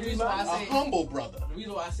it. reason, the reason why A I say humble brother. the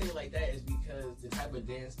reason why I say it like that is because the type of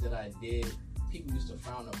dance that I did, people used to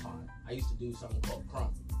frown upon. I used to do something called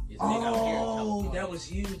crump. It's big out here in Oh, California. that was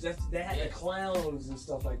huge. That had Yeah. the clowns and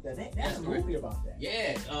stuff like that. That's That's a correct. movie about that.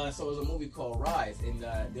 Yeah, so it was a movie called Rise, and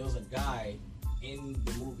there was a guy in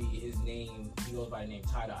the movie. His name, he goes by the name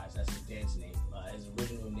Tie Dyes. That's his dance name. His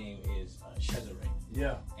original name is Cesare,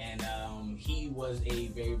 Yeah. and he was a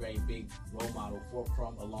very, very big role model for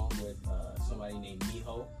Crump, along with somebody named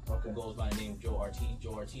Miho, Okay. who goes by the name Joe Ortiz.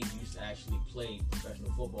 Joe Ortiz used to actually play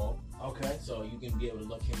professional football, Okay. so you can be able to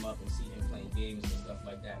look him up and see him playing games and stuff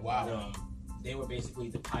like that. Wow. But, they were basically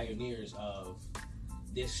the pioneers of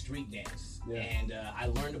this street dance, Yeah. and I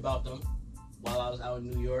learned about them while I was out in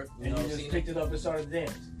New York. And you just seeing picked it up and started to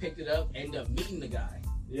dance. picked it up, ended up meeting the guy.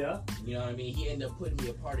 Yeah. You know what I mean? He ended up putting me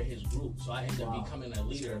a part of his group, so I ended Wow. up becoming a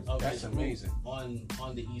leader of That's his amazing. group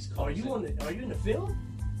on the East Coast. Are you in the film?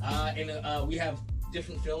 And we have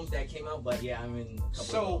different films that came out, but yeah, I'm in a couple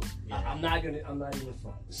So, of those. Yeah. I'm not even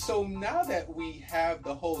front. So now that we have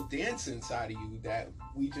the whole dancing side of you that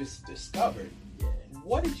we just discovered, Yeah.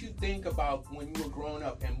 what did you think about when you were growing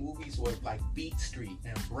up and movies were like Beat Street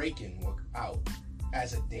and Breaking were out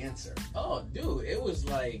as a dancer? Oh, dude, it was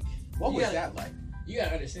like What you was gotta- that like? You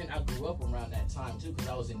gotta understand, I grew up around that time too, because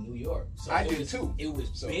I was in New York. So I it did was, too. It was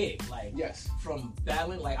So, big, like Yes. from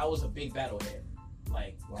battling. Like I was a big battlehead.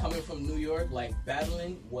 Like Wow. coming from New York, like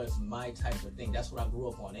battling was my type of thing. That's what I grew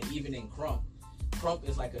up on. And even in Crump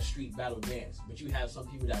is like a street battle dance. But you have some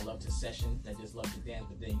people that love to session, that just love to dance.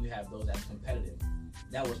 But then you have those that's competitive.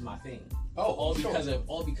 That was my thing. Oh, all sure.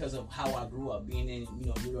 because of how I grew up, being in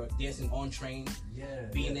New York, dancing on trains, Yeah.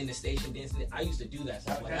 being in the station, dancing. I used to do that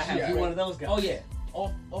stuff. Like I Okay, have. Yeah. you one of those guys. Oh yeah,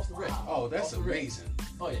 off the rip. Wow. Oh, that's Off the rip. amazing.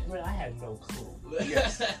 Oh yeah. Man, I had no clue.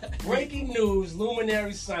 Yes. Breaking news,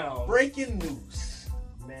 luminary sound. Breaking news.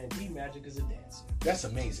 man, D Magic is a dancer. That's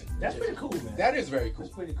amazing. That's pretty cool, man. That is very cool.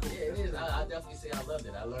 That's pretty cool. Yeah, it is. I definitely say I loved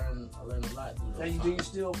it. I learned a lot through Now, those do you times.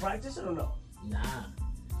 still practice it or no?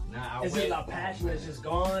 Nah. Is it a passion that's just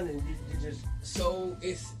gone and you just So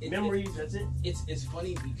it's memories? That's it. It's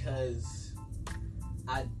funny because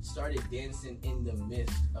I started dancing in the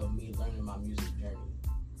midst of me learning my music journey.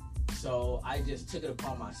 So I just took it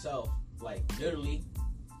upon myself, like literally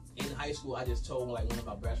in high school. I just told like one of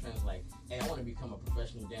my best friends, like, "Hey, I want to become a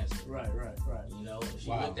professional dancer." Right. You know, and she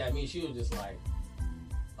Wow. looked at me. She was just like,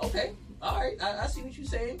 "Okay, all right, I see what you're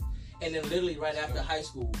saying." And then literally right after high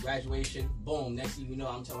school graduation, boom. Next thing you know,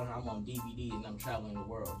 I'm telling her I'm on DVD and I'm traveling the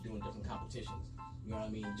world doing different competitions. You know what I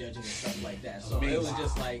mean? Judging and stuff like that. So it was Amazing.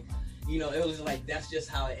 just like, you know, it was like that's just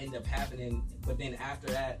how it ended up happening. But then after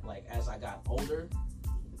that, like as I got older,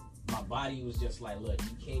 my body was just like, look,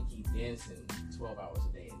 you can't keep dancing 12 hours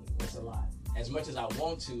a day anymore. That's a lot. As much as I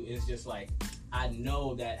want to, it's just like I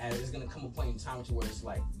know that it's gonna come a point in time to where it's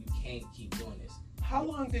like you can't keep doing this. How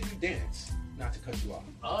long did you dance? Not to cut you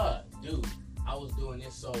off. Dude, I was doing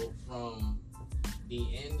this so from the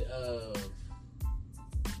end of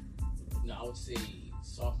I would say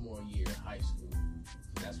sophomore year of high school.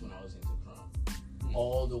 That's when I was into crump.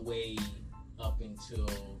 All the way up until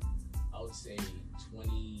I would say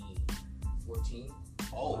 2014.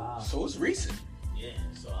 Oh, Wow. so it's recent. Yeah,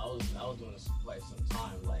 so I was doing this for quite some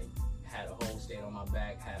time. Like had a whole state on my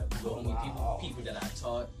back. Had Wow. people that I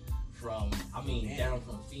taught from. I mean, Man. down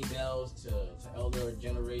from females to elder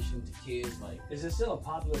generation to kids. Like, Is it still a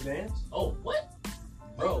popular dance? oh, what?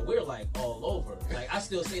 Bro, we're like all over. Like I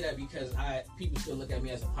still say that because people still look at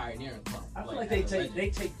me as a pioneer in crump. I feel like they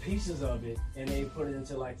take pieces of it and they put it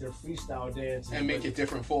into like their freestyle dance And make it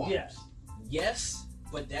different forms. Yes.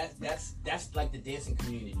 But that's like the dancing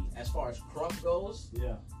community. As far as crump goes,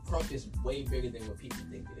 Yeah. crump is way bigger than what people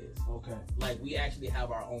think it is. Okay. Like we actually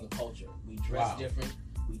have our own culture. We dress Wow. different.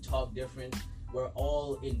 We talk different. We're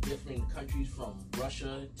all in different countries, from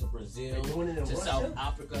Russia to Brazil They're doing it in to Russia? South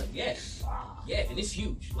Africa. Yes, Wow. yeah, and it's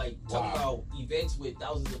huge. Like talking Wow. about events with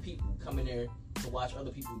thousands of people coming there to watch other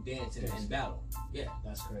people dance and, Yes. and battle. Yeah.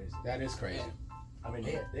 That's crazy. That is crazy. I mean,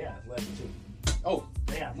 they're athletic too. Oh,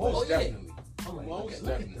 They athletic. most Oh, yeah. definitely. I'm like, most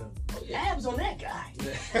look at definitely. the Oh yeah. abs on that guy.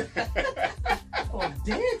 Oh,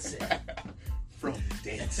 dancing. From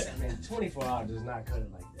dancing. I mean, 24 hours does not cut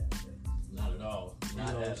it like that. But Not at all. Not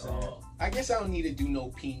know what I'm at saying? all. I guess I don't need to do no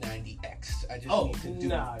P90X. I just Oh, need to do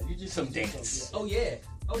nah, you just some you dance. Oh yeah.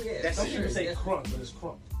 Oh yeah. That's Some it. people say Yes. crunk, but it's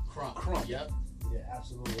crunk. crump. Crump. Yep. Yeah,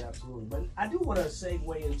 absolutely. But I do want to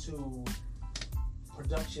segue into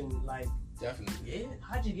production. Like, Definitely. Yeah.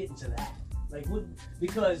 how'd you get into that? Like, what?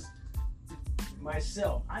 Because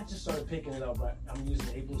myself, I just started picking it up. Right, I'm using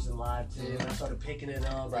Ableton Live 10. I started picking it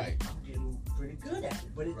up. Right. And I'm getting pretty good at it,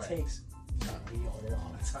 but it Right. takes me on it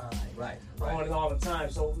all the time. Right. On it all the time.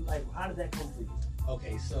 So, like, how did that come for you?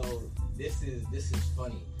 Okay, so this is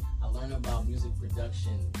funny. I learned about music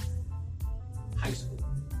production high school.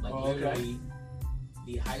 Like Oh, okay. literally,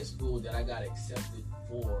 the high school that I got accepted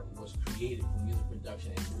for was created for music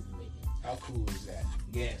production and movie making. How cool is that?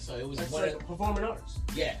 Yeah, so it was That's one like of performing arts.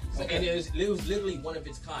 yeah, so, Okay. and it was literally one of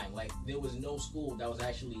its kind. Like there was no school that was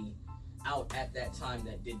actually out at that time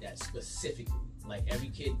that did that specifically. Like every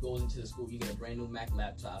kid goes into the school, you get a brand new Mac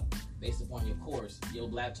laptop. Based upon your course, your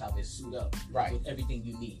laptop is suited up Right. with everything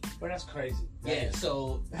you need. But that's crazy. Yeah,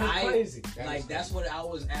 so That's crazy. That is that's what I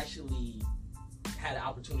was actually had an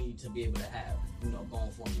opportunity to be able to have,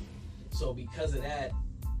 going for me. So because of that,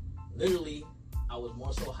 literally, I was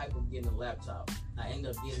more so hyped with getting a laptop. I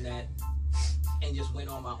ended up getting that and just went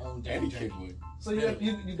on my own damn Any journey. kid would. So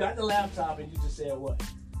you got the laptop and you just said what?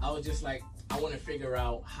 I was just like, I want to figure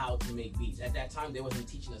out how to make beats. At that time, they wasn't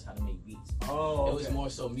teaching us how to make beats. Oh, It was more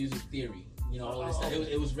so music theory. All this stuff.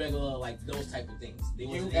 It was regular, like those type of things. They You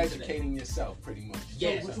wasn't into that. educating yourself pretty much.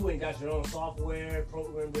 Yeah. So what you ain't got your own software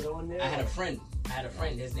programmed it on there? I had a friend.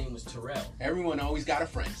 His name was Terrell. Everyone always got a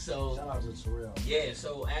friend. So Shout out to Terrell. yeah,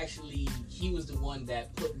 so actually, he was the one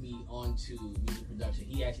that put me onto music production.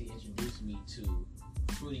 He actually introduced me to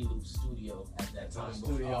Fruity Loops Studio at that time.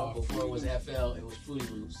 Studio. Before it was FL, it was Fruity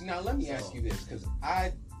Loops. Now let me So- ask you this, because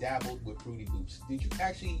I dabbled with Fruity Loops. Did you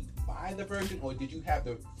actually buy the version, or did you have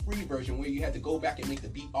the free version where you had to go back and make the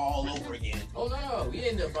beat all over again? Oh no, we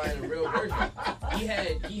ended up buying a real version.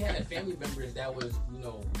 He had family members that was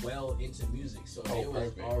well into music, so Oh, they was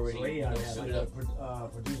perfect. already So yeah, suited like up. a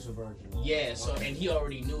producer version. Yeah, so Okay. and he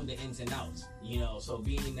already knew the ins and outs, So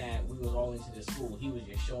being that we was all into the school, he was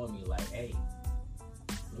just showing me like, hey,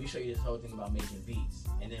 let me show you this whole thing about making beats.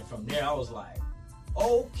 And then from there, I was like,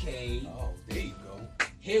 okay. Oh, there you go.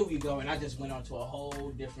 here we go, and I just went on to a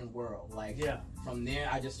whole different world. Like, Yeah. from there,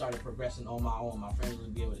 I just started progressing on my own. My friends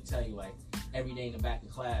would be able to tell you, like, every day in the back of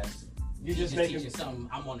class, You he's just teaching making. something.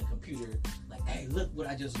 I'm on the computer, like, hey, look what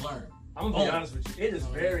I just learned. I'm gonna be honest with you. It is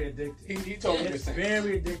very addictive. He told me the It's same.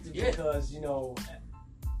 very addictive Yeah. because, you know,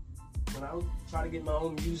 when I try to get my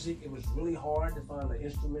own music, it was really hard to find the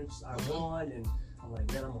instruments I want, and I'm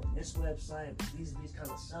like, man, I'm on this website, but these beats kind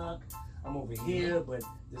of suck. I'm over here, but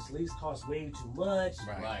this lease costs way too much.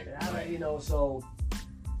 Right. And I, you know, so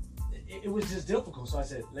it was just difficult. So I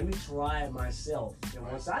said, let me try it myself. And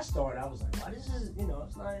once I started, I was like, wow, this is, you know,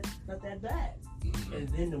 it's not that bad. Mhm. And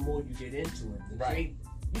then the more you get into it, the Right.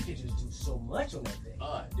 you can just do so much on that thing.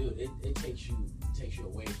 Dude, it takes you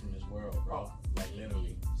away from this world, bro. Like,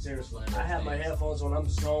 literally. Seriously, One of those I have my things. headphones on. I'm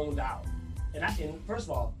zoned out, and first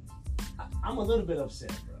of all, I'm a little bit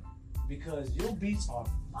upset, bro, because your beats are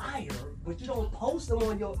fire, but you don't post them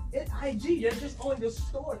on your IG. They're just on your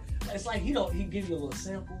story. It's like he give you a little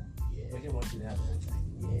sample, but he wants you to have the whole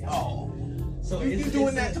thing. Yeah. Oh, So you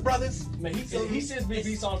doing that to brothers? Man, he sends me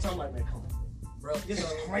beats all the time. Like, man, come on, Bro, this is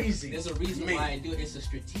so crazy. there's a reason Me. why I do it. It's a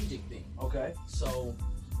strategic thing. Okay, So,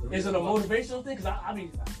 the is it reason a why- motivational thing? Because I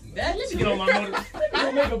mean, That let me too. get on my motivation. Let me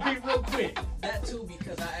go make a beat real quick. That too,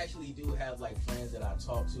 because I actually do have like friends that I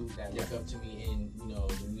talk to that look up to me in, you know,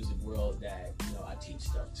 the music world that, you know, I teach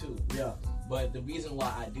stuff too. Yeah. But the reason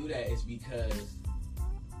why I do that is because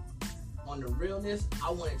on the realness,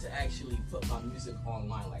 I wanted to actually put my music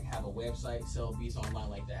online, like have a website, sell beats online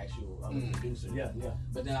like the actual producer. Yeah.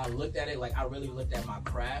 But then I looked at it, like I really looked at my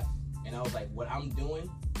craft and I was like, what I'm doing,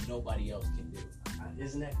 nobody else can do.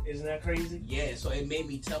 Isn't that crazy? Yeah, so it made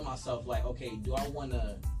me tell myself, like, okay, do I want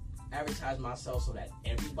to advertise myself so that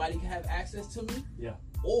everybody can have access to me? Yeah.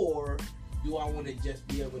 Or do I want to just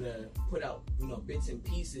be able to put out, you know, bits and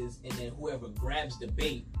pieces, and then whoever grabs the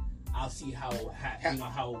bait, I'll see how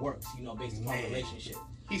it works, you know, based upon Man. relationship.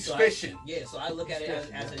 He's So fishing. So I look at it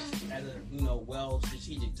as a you know, well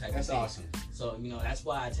strategic type That's of thing. awesome. So, you know, that's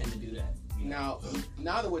why I tend to do that. you know.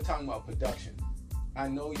 Now that we're talking about production, I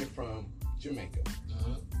know you're from Jamaica.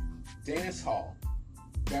 Mhm. Dance hall,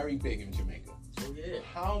 very big in Jamaica. Oh yeah.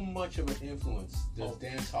 How much of an influence does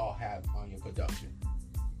dance hall have on your production?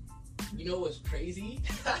 You know what's crazy?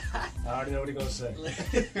 I already know what he's gonna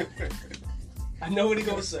say. I know what he's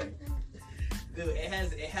gonna say. Dude,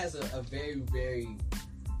 it has a very, very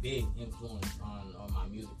big influence on my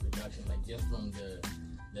music production. Like just from the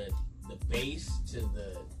bass to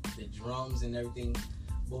the drums and everything.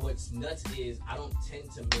 But what's nuts is I don't tend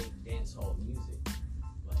to make dancehall music.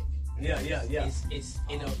 Like Yeah. It's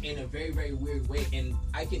in a very, very weird way, and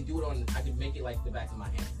I can do it I can make it like the back of my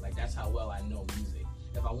hand. Like that's how well I know music.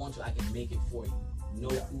 If I want to, I can make it for you. No,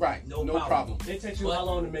 Right. no No problem. It takes you But- how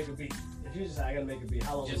long to make a beat? If you just say I gotta make a beat,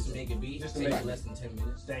 how long? Just is to it? make a beat, Just to take make it. less than 10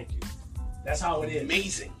 minutes. Thank you. That's how it is.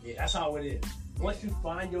 Amazing. Yeah, that's how it is. Once you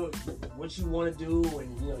find what you want to do,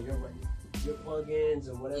 and you know your plugins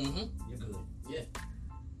and whatever, Mhm. you're good. Yeah.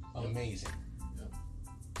 Amazing.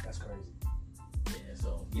 That's crazy. Yeah.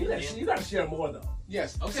 So You gotta share more though.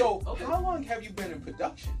 Yes. Okay, So, okay. how long have you been in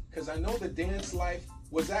production? Because I know the dance life,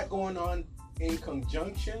 was that going on in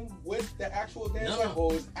conjunction with the actual dance No. life, or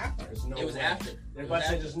was after? There's no It was way. after. It was Everybody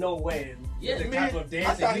said after. there's no way. Yeah, the Man, type of I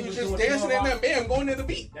dancing thought he was just doing dancing 12 in hours, that band, going to the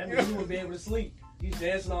beat. that you means know? you would be able to sleep. He's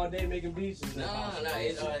dancing all day making beats. And No.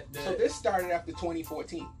 So this started after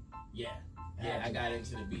 2014. Yeah, I got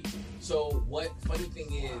into the beat. So funny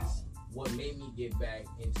thing is, what made me get back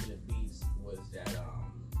into the beats was that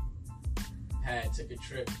had took a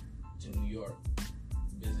trip to New York,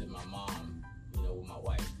 visit my mom, you know, with my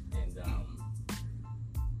wife, and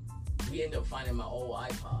we ended up finding my old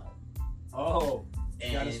iPod. Oh,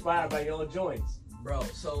 you got And- inspired by your own joints. Bro,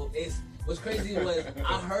 so what's crazy was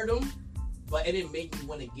I heard them, but it didn't make me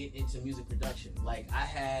want to get into music production. Like I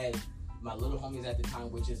had my little homies at the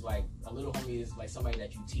time, which is like a little homie is like somebody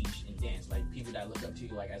that you teach and dance, like people that look up to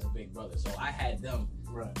you like as a big brother. So I had them,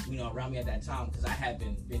 Right. you know, around me at that time because I had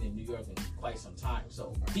been in New York in quite some time.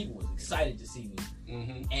 So people was excited to see me,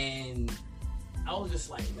 Mm-hmm. and I was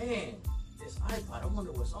just like, man, this iPod, I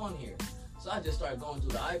wonder what's on here. So I just started going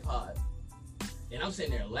through the iPod, and I'm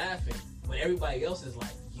sitting there laughing, but everybody else is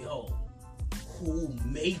like, yo, who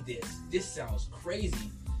made this? This sounds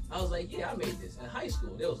crazy. I was like, yeah, I made this in high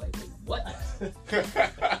school. They was like, wait, what?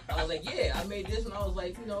 I was like, yeah, I made this when I was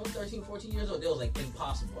like, 13, 14 years old. They was like,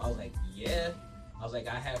 impossible. I was like, yeah. I was like,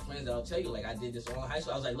 I have friends that'll tell you, like, I did this all in high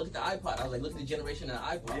school. I was like, look at the iPod. I was like, look at the generation of the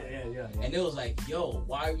iPod. Yeah. And they was like, yo,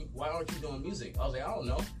 why aren't you doing music? I was like, I don't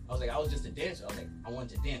know. I was like, I was just a dancer. I was like, I wanted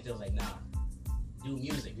to dance. They was like, nah, do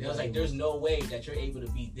music. They was like, there's no way that you're able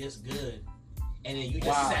to be this good and then you just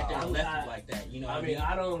Wow. sat there and left I- it like that. You know I what mean,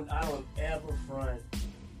 I don't ever front.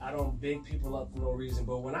 I don't big people up for no reason.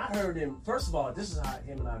 But when I heard him, first of all, this is how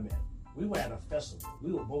him and I met. We were at a festival.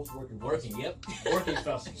 We were both working. Yep. Working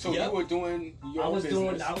festival. So Yep. you were doing your I was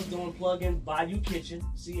business. doing plug-in Bayou Kitchen,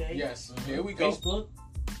 CA. Yes, here we go. Facebook.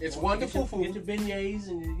 It's wonderful Get your food. beignets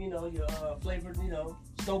and your flavored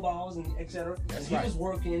snowballs and etc. That's And he right. was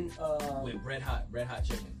working. With red hot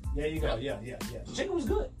chicken. There you go. Yeah. The chicken was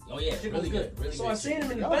good. Oh yeah, Chicken really was good. Really So good I seen chicken.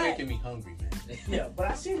 him in the Y'all back. making me hungry, man. Yeah, but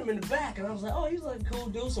I seen him in the back, and I was like, oh, he's like a cool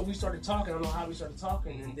dude. So we started talking. I don't know how we started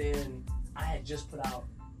talking, and then I had just put out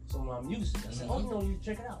some of my music. I said, oh, you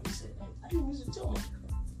check it out. He said, hey, I do music too.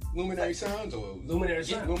 Luminary Sounds or Luminary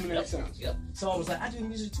Yeah, Sound. Luminary Yep. Sounds. Yep. So I was like, I do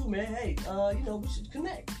music too, man. Hey, we should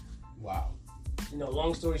connect. Wow.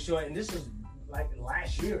 Long story short, and this is like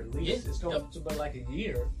last year at least. Yeah. It's going to be like a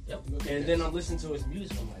year. Yep. Look at And this. then I'm listening to his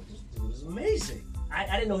music. I'm like, this dude is amazing. I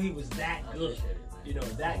didn't know he was that I good. appreciate it,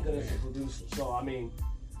 man. That good as a producer. So I mean,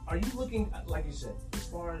 are you looking, like you said, as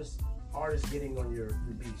far as artists getting on your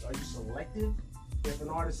beats? Are you selective? If an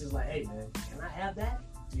artist is like, hey man, can I have that?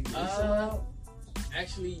 Do you listen out?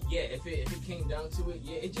 Actually, yeah. If it came down to it,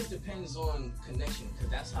 yeah, it just depends on connection, because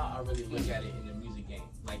that's how I really look at it in the music game.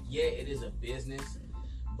 Like, yeah, it is a business,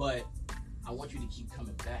 but I want you to keep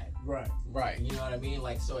coming back. Right. Right. You know what I mean?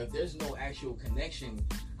 Like, so if there's no actual connection,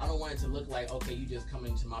 I don't want it to look like, okay, you just come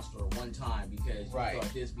into my store one time because you Right.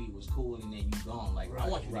 thought this beat was cool and then you gone. Like, I Right,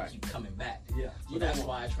 want you right. to keep coming back. Yeah. So You that's don't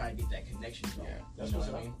why I try to get that connection going. Yeah, that's you know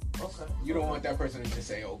what's what I mean? Okay. You don't want that person to just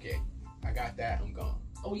say, okay, I got that, I'm gone.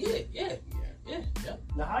 Oh yeah, yeah, Yeah. yeah.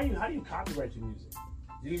 Now how do you copyright your music?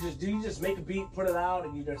 Do you just make a beat, put it out,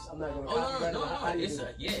 and you just I'm not gonna Oh copyright no, it? How do you it's do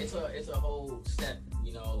a that? it's a whole step.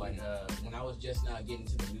 You know, like when I was just now getting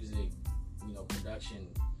to the music, production.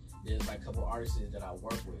 There's like a couple artists that I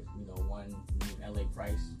work with. One named L.A.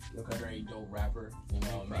 Price, Okay. very dope rapper. Me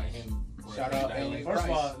and him. were Shout out in L.A. First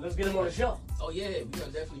of all, Price. let's get him on the show. Oh yeah, we're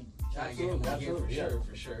gonna definitely try to get him on here Absolutely,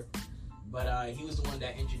 for sure. But he was the one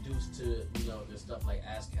that introduced to the stuff like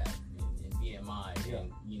ASCAP and BMI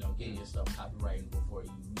and getting your stuff copyrighted before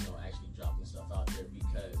you actually dropping stuff out there,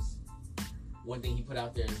 because one thing he put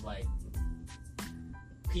out there is like,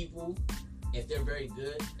 people, if they're very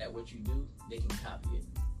good at what you do, they can copy it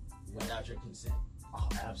without your consent. Oh,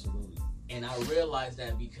 absolutely. And I realized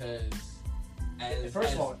that because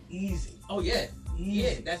First of all, easy. oh yeah,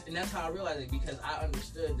 Easy. yeah, that's how I realized it, because I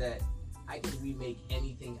understood that I can remake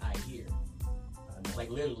anything I hear, like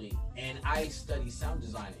literally. And I study sound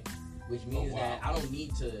designing, which means wow. that I don't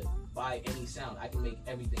need to buy any sound. I can make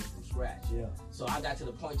everything from scratch. Yeah. So I got to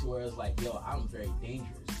the point to where it's like, yo, I'm very dangerous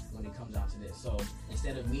when it comes down to this. So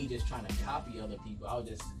instead of me just trying to copy other people, I'll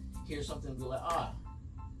just hear something and be like,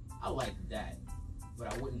 I like that,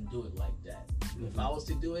 but I wouldn't do it like that. If I was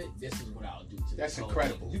to do it, this is what I'll do to That's this whole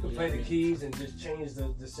incredible. thing. You can know play what I the mean? keys and just change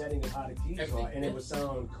the setting of how the keys Everything, are, and it yeah. would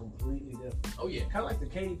sound completely different. Oh yeah. Kind of like the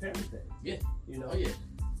Katy Perry thing. Yeah. Oh Oh yeah.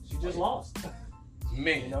 She just lost.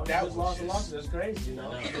 Man, She that just was lost just... and lost. That's crazy. I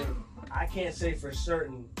know. I can't say for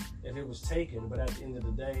certain if it was taken, but at the end of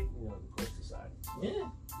the day, the courts decided. Yeah.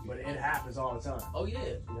 But it happens all the time. Oh yeah.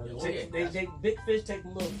 They big fish take the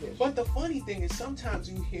little fish. But the funny thing is, sometimes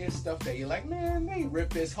you hear stuff that you're like, man, they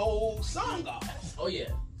ripped this whole song off, Oh yeah.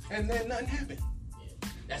 and then nothing happened. Yeah.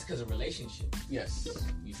 That's because of relationships. Yes.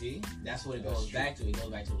 You see? That's what it That's goes true. back to. It goes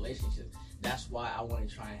back to relationships. That's why I want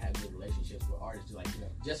to try and have good relationships with artists. Like,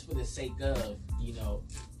 just for the sake of,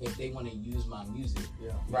 if they want to use my music, Yeah.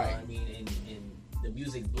 you know Right. what I mean, and the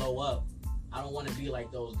music blow up, I don't want to be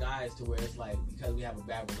like those guys to where it's like, because we have a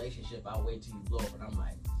bad relationship, I'll wait till you blow up, and I'm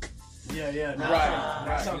like, Yeah.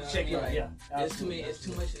 Right. Some You know chick. what I mean? Yeah. it's too absolutely. many,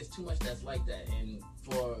 it's too much that's like that. And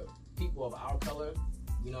for people of our color,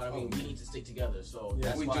 you know what I mean, Oh, we need to stick together. So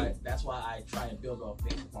Yeah, we that's why I try and build off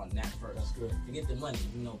based upon that first. That's good. Forget the money.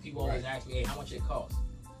 People always ask me, hey, how much it costs?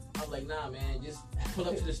 I was like, nah, man, just pull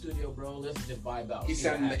up to the studio, bro. Let's just vibe out. He See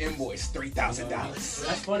what sent him the happens. invoice, $3,000. You know what I mean?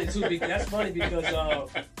 That's funny too. That's funny because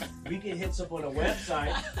we get hits up on a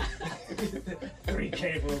website.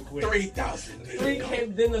 3K real quick. 3,000.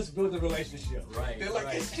 3K. Then let's build a relationship. Right. They're like,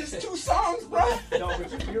 right. it's just 2 songs, bro. No,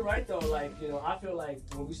 but you're right though. Like I feel like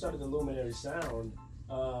when we started the Luminary Sound,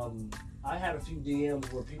 I had a few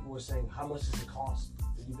DMs where people were saying, "How much does it cost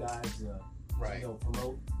for you guys to Right.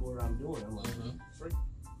 promote what I'm doing?" I'm like, Mhm. "Free.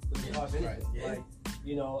 Doesn't cost anything." Right.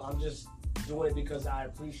 Yeah. Like I'm just doing it because I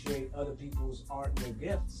appreciate other people's art and their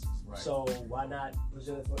gifts. Right. So why not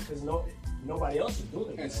present it? Because nobody else is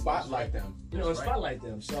doing it. And spotlight them. You know, and That's right. spotlight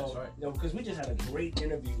them. So, That's right. you know, because we just had a great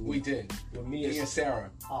interview. We did. With me Me and Sarah.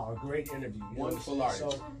 Oh, a great interview. You know Wonderful what I'm saying?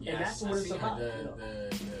 artist. So, Yeah, and that's I what it's seen her, about. The, you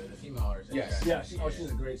know. the female artist. that Yes. Yeah,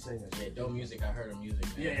 she's a great singer. Yeah, dope music. I heard her music.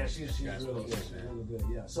 Man. Yeah, she's Guys, really good. close, She's man. really good.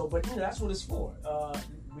 Yeah. So, but you know, that's what it's for.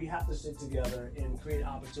 We have to sit together and create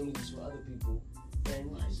opportunities for other people,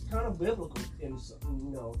 and Nice. it's kind of biblical in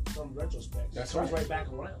some retrospect. That's It comes right. back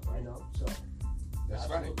around, you know. So That's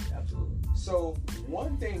right. Absolutely. So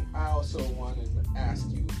one thing I also wanted to ask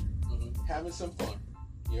you, Mhm. having some fun.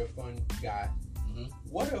 You're a fun guy. Mhm.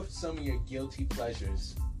 What are some of your guilty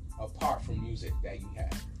pleasures apart from music that you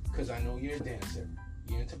have? Because I know you're a dancer.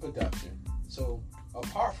 You're into production. So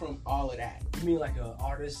apart from all of that, You mean like an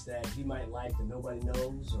artist that he might like that nobody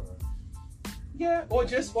knows, or yeah, or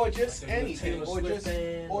just like a anything, Taylor or Swift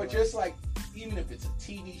fan, or just like, even if it's a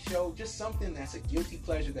TV show, just something that's a guilty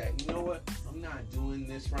pleasure that, you know what, I'm not doing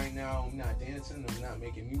this right now, I'm not dancing, I'm not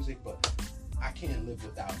making music, but I can't live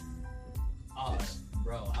without Oh, this.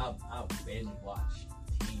 bro, I've binge watched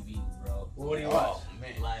TV, bro. What do you watch? Oh,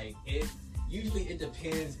 man. Like it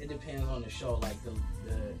depends. It depends on the show. Like the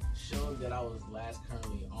show that I was last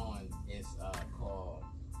currently on is called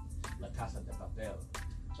La Casa de Papel.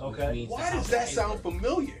 which Okay. means the Why House does of that Paper. sound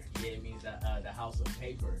familiar? Yeah, it means the House of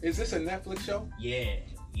Paper. Is this a Netflix show? Yeah,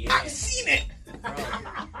 yeah. I've seen it.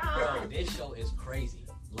 Bro, this show is crazy.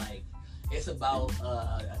 Like, it's about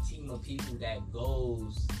a team of people that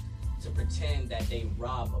goes to pretend that they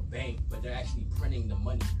rob a bank, but they're actually printing the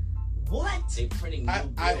money. What? They printing new I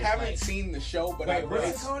bills, haven't like, seen the show, but Wait, I what's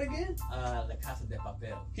read. it called again? La Casa de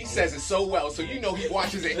Papel. He says it so well, so you know he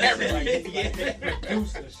watches it every week. Yeah.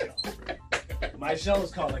 Produce the show. My show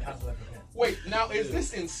is called like House of Papel. Wait, now is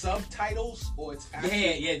this in subtitles or it's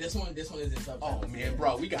actually? Yeah. This one is in subtitles. Oh man,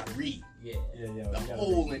 bro, we gotta read Yeah. Yeah. the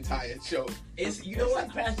whole entire show. It's You know what?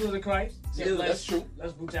 Passion of the Christ. Yeah, Just that's true.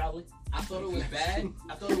 That's brutality. I thought it was bad.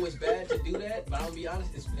 I thought it was bad to do that, but I'll be honest,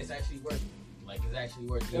 it's actually working. Like, it's actually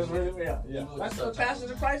working. It was really, yeah. Even with That's the the Passion of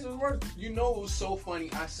the Christ was worth. You know it was so funny.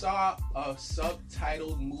 I saw a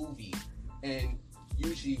subtitled movie, and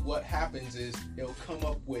usually what happens is it'll come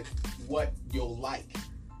up with what you'll like,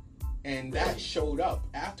 and that showed up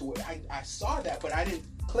afterward. I saw that, but I didn't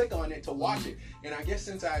click on it to watch it. And I guess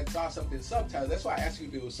since I saw something subtitled, that's why I asked you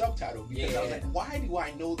if it was subtitled, because I was Yeah. like, why do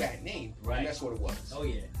I know that name? Right. And that's what it was. Oh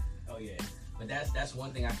yeah. But that's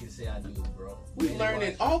one thing I can say I do, bro. We Binge learning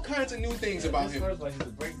watch. all kinds of new things about This him. first, like, he's a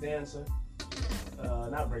break dancer.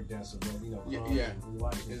 Not break dancer, but you know. Yeah, We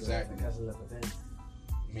watched this, exactly. Casa de Papel.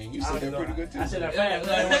 Man, you I said don't that know. pretty good too. I said that fast.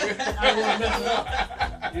 I don't want to mess it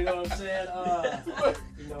up. You know what I'm saying?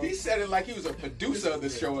 You know, He said it like he was a producer of the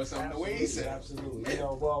show or something. The way he said it. Absolutely.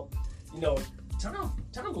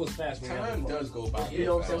 Time goes fast. when you're having Time fun. does go by. You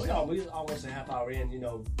know what I'm fast. saying? We almost a half hour in. You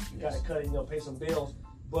know, you Yes. gotta cut it. Pay some bills.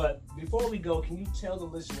 But before we go, can you tell the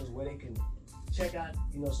listeners where they can check out,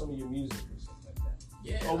 some of your music and stuff like that,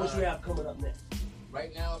 Yeah. or what you have coming up next?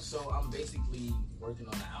 Right now, so I'm basically working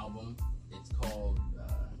on an album. It's called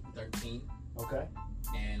 13. Okay.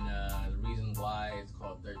 And the reason why it's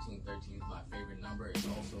called 1313 is my favorite number. It's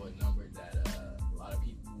also a number that a lot of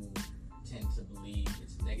people tend to believe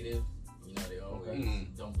it's negative. They always Okay.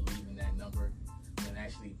 don't believe in that number. When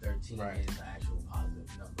actually 13 Right. is the actual positive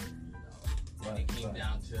number. And it came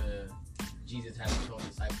down to Jesus having told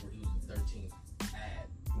disciples he was the 13th add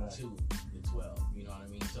to the 12. You know what I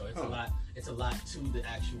mean? So it's a lot. It's a lot to the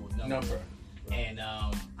actual number. And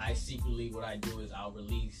I secretly, what I do is I'll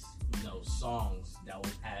release, songs that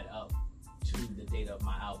will add up to the date of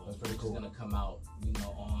my album. That's pretty which cool. is gonna come out,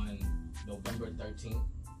 on November 13th,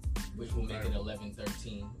 which will make it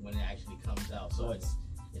 11/13 when it actually comes out. So it's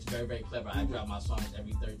very, very clever. I drop my songs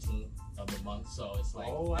every 13th of the month, so it's like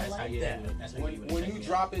Oh, I that's how like you that. do it. That's how When you you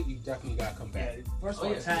drop it, you definitely gotta come back. Yeah, first of Oh,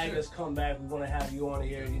 all, yeah, for tag sure. us, come back. We want to have you on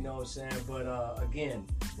here, you know what I'm saying? But again,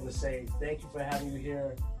 I want to say thank you for having you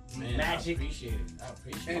here. Man, Magic. I appreciate it. I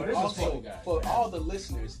appreciate And it. this is also, fun, guys. for all the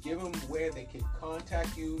listeners, give them where they can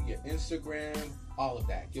contact you, your Instagram, all of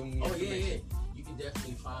that. Give them your Oh yeah, information. yeah. You can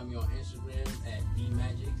definitely find me on Instagram at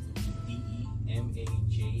dmagic, which is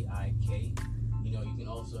DEMAJIK. You can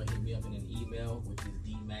also hit me up in an email, which is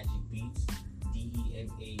dmagicbeats,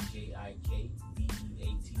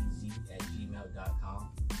 DEMAJIKBEATZ@gmail.com.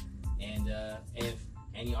 And if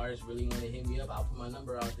any artists really want to hit me up, I'll put my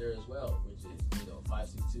number out there as well, which is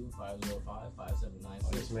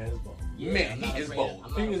 562-505-5796. This man is bold. Yeah, Man, I'm he not is afraid bold. of-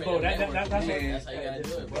 I'm He not is afraid bold. of That's networking. what- That's how you gotta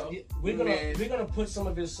do it, bro. We're gonna put some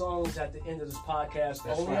of his songs at the end of this podcast.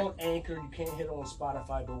 That's Only right. on Anchor. You can't hit on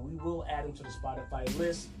Spotify, but we will add them to the Spotify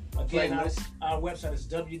list. Again, Playlist. our website is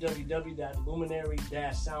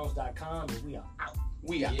www.luminary-sounds.com, and we are out.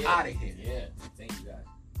 We are Yeah. out of here. Yeah. Thank you guys.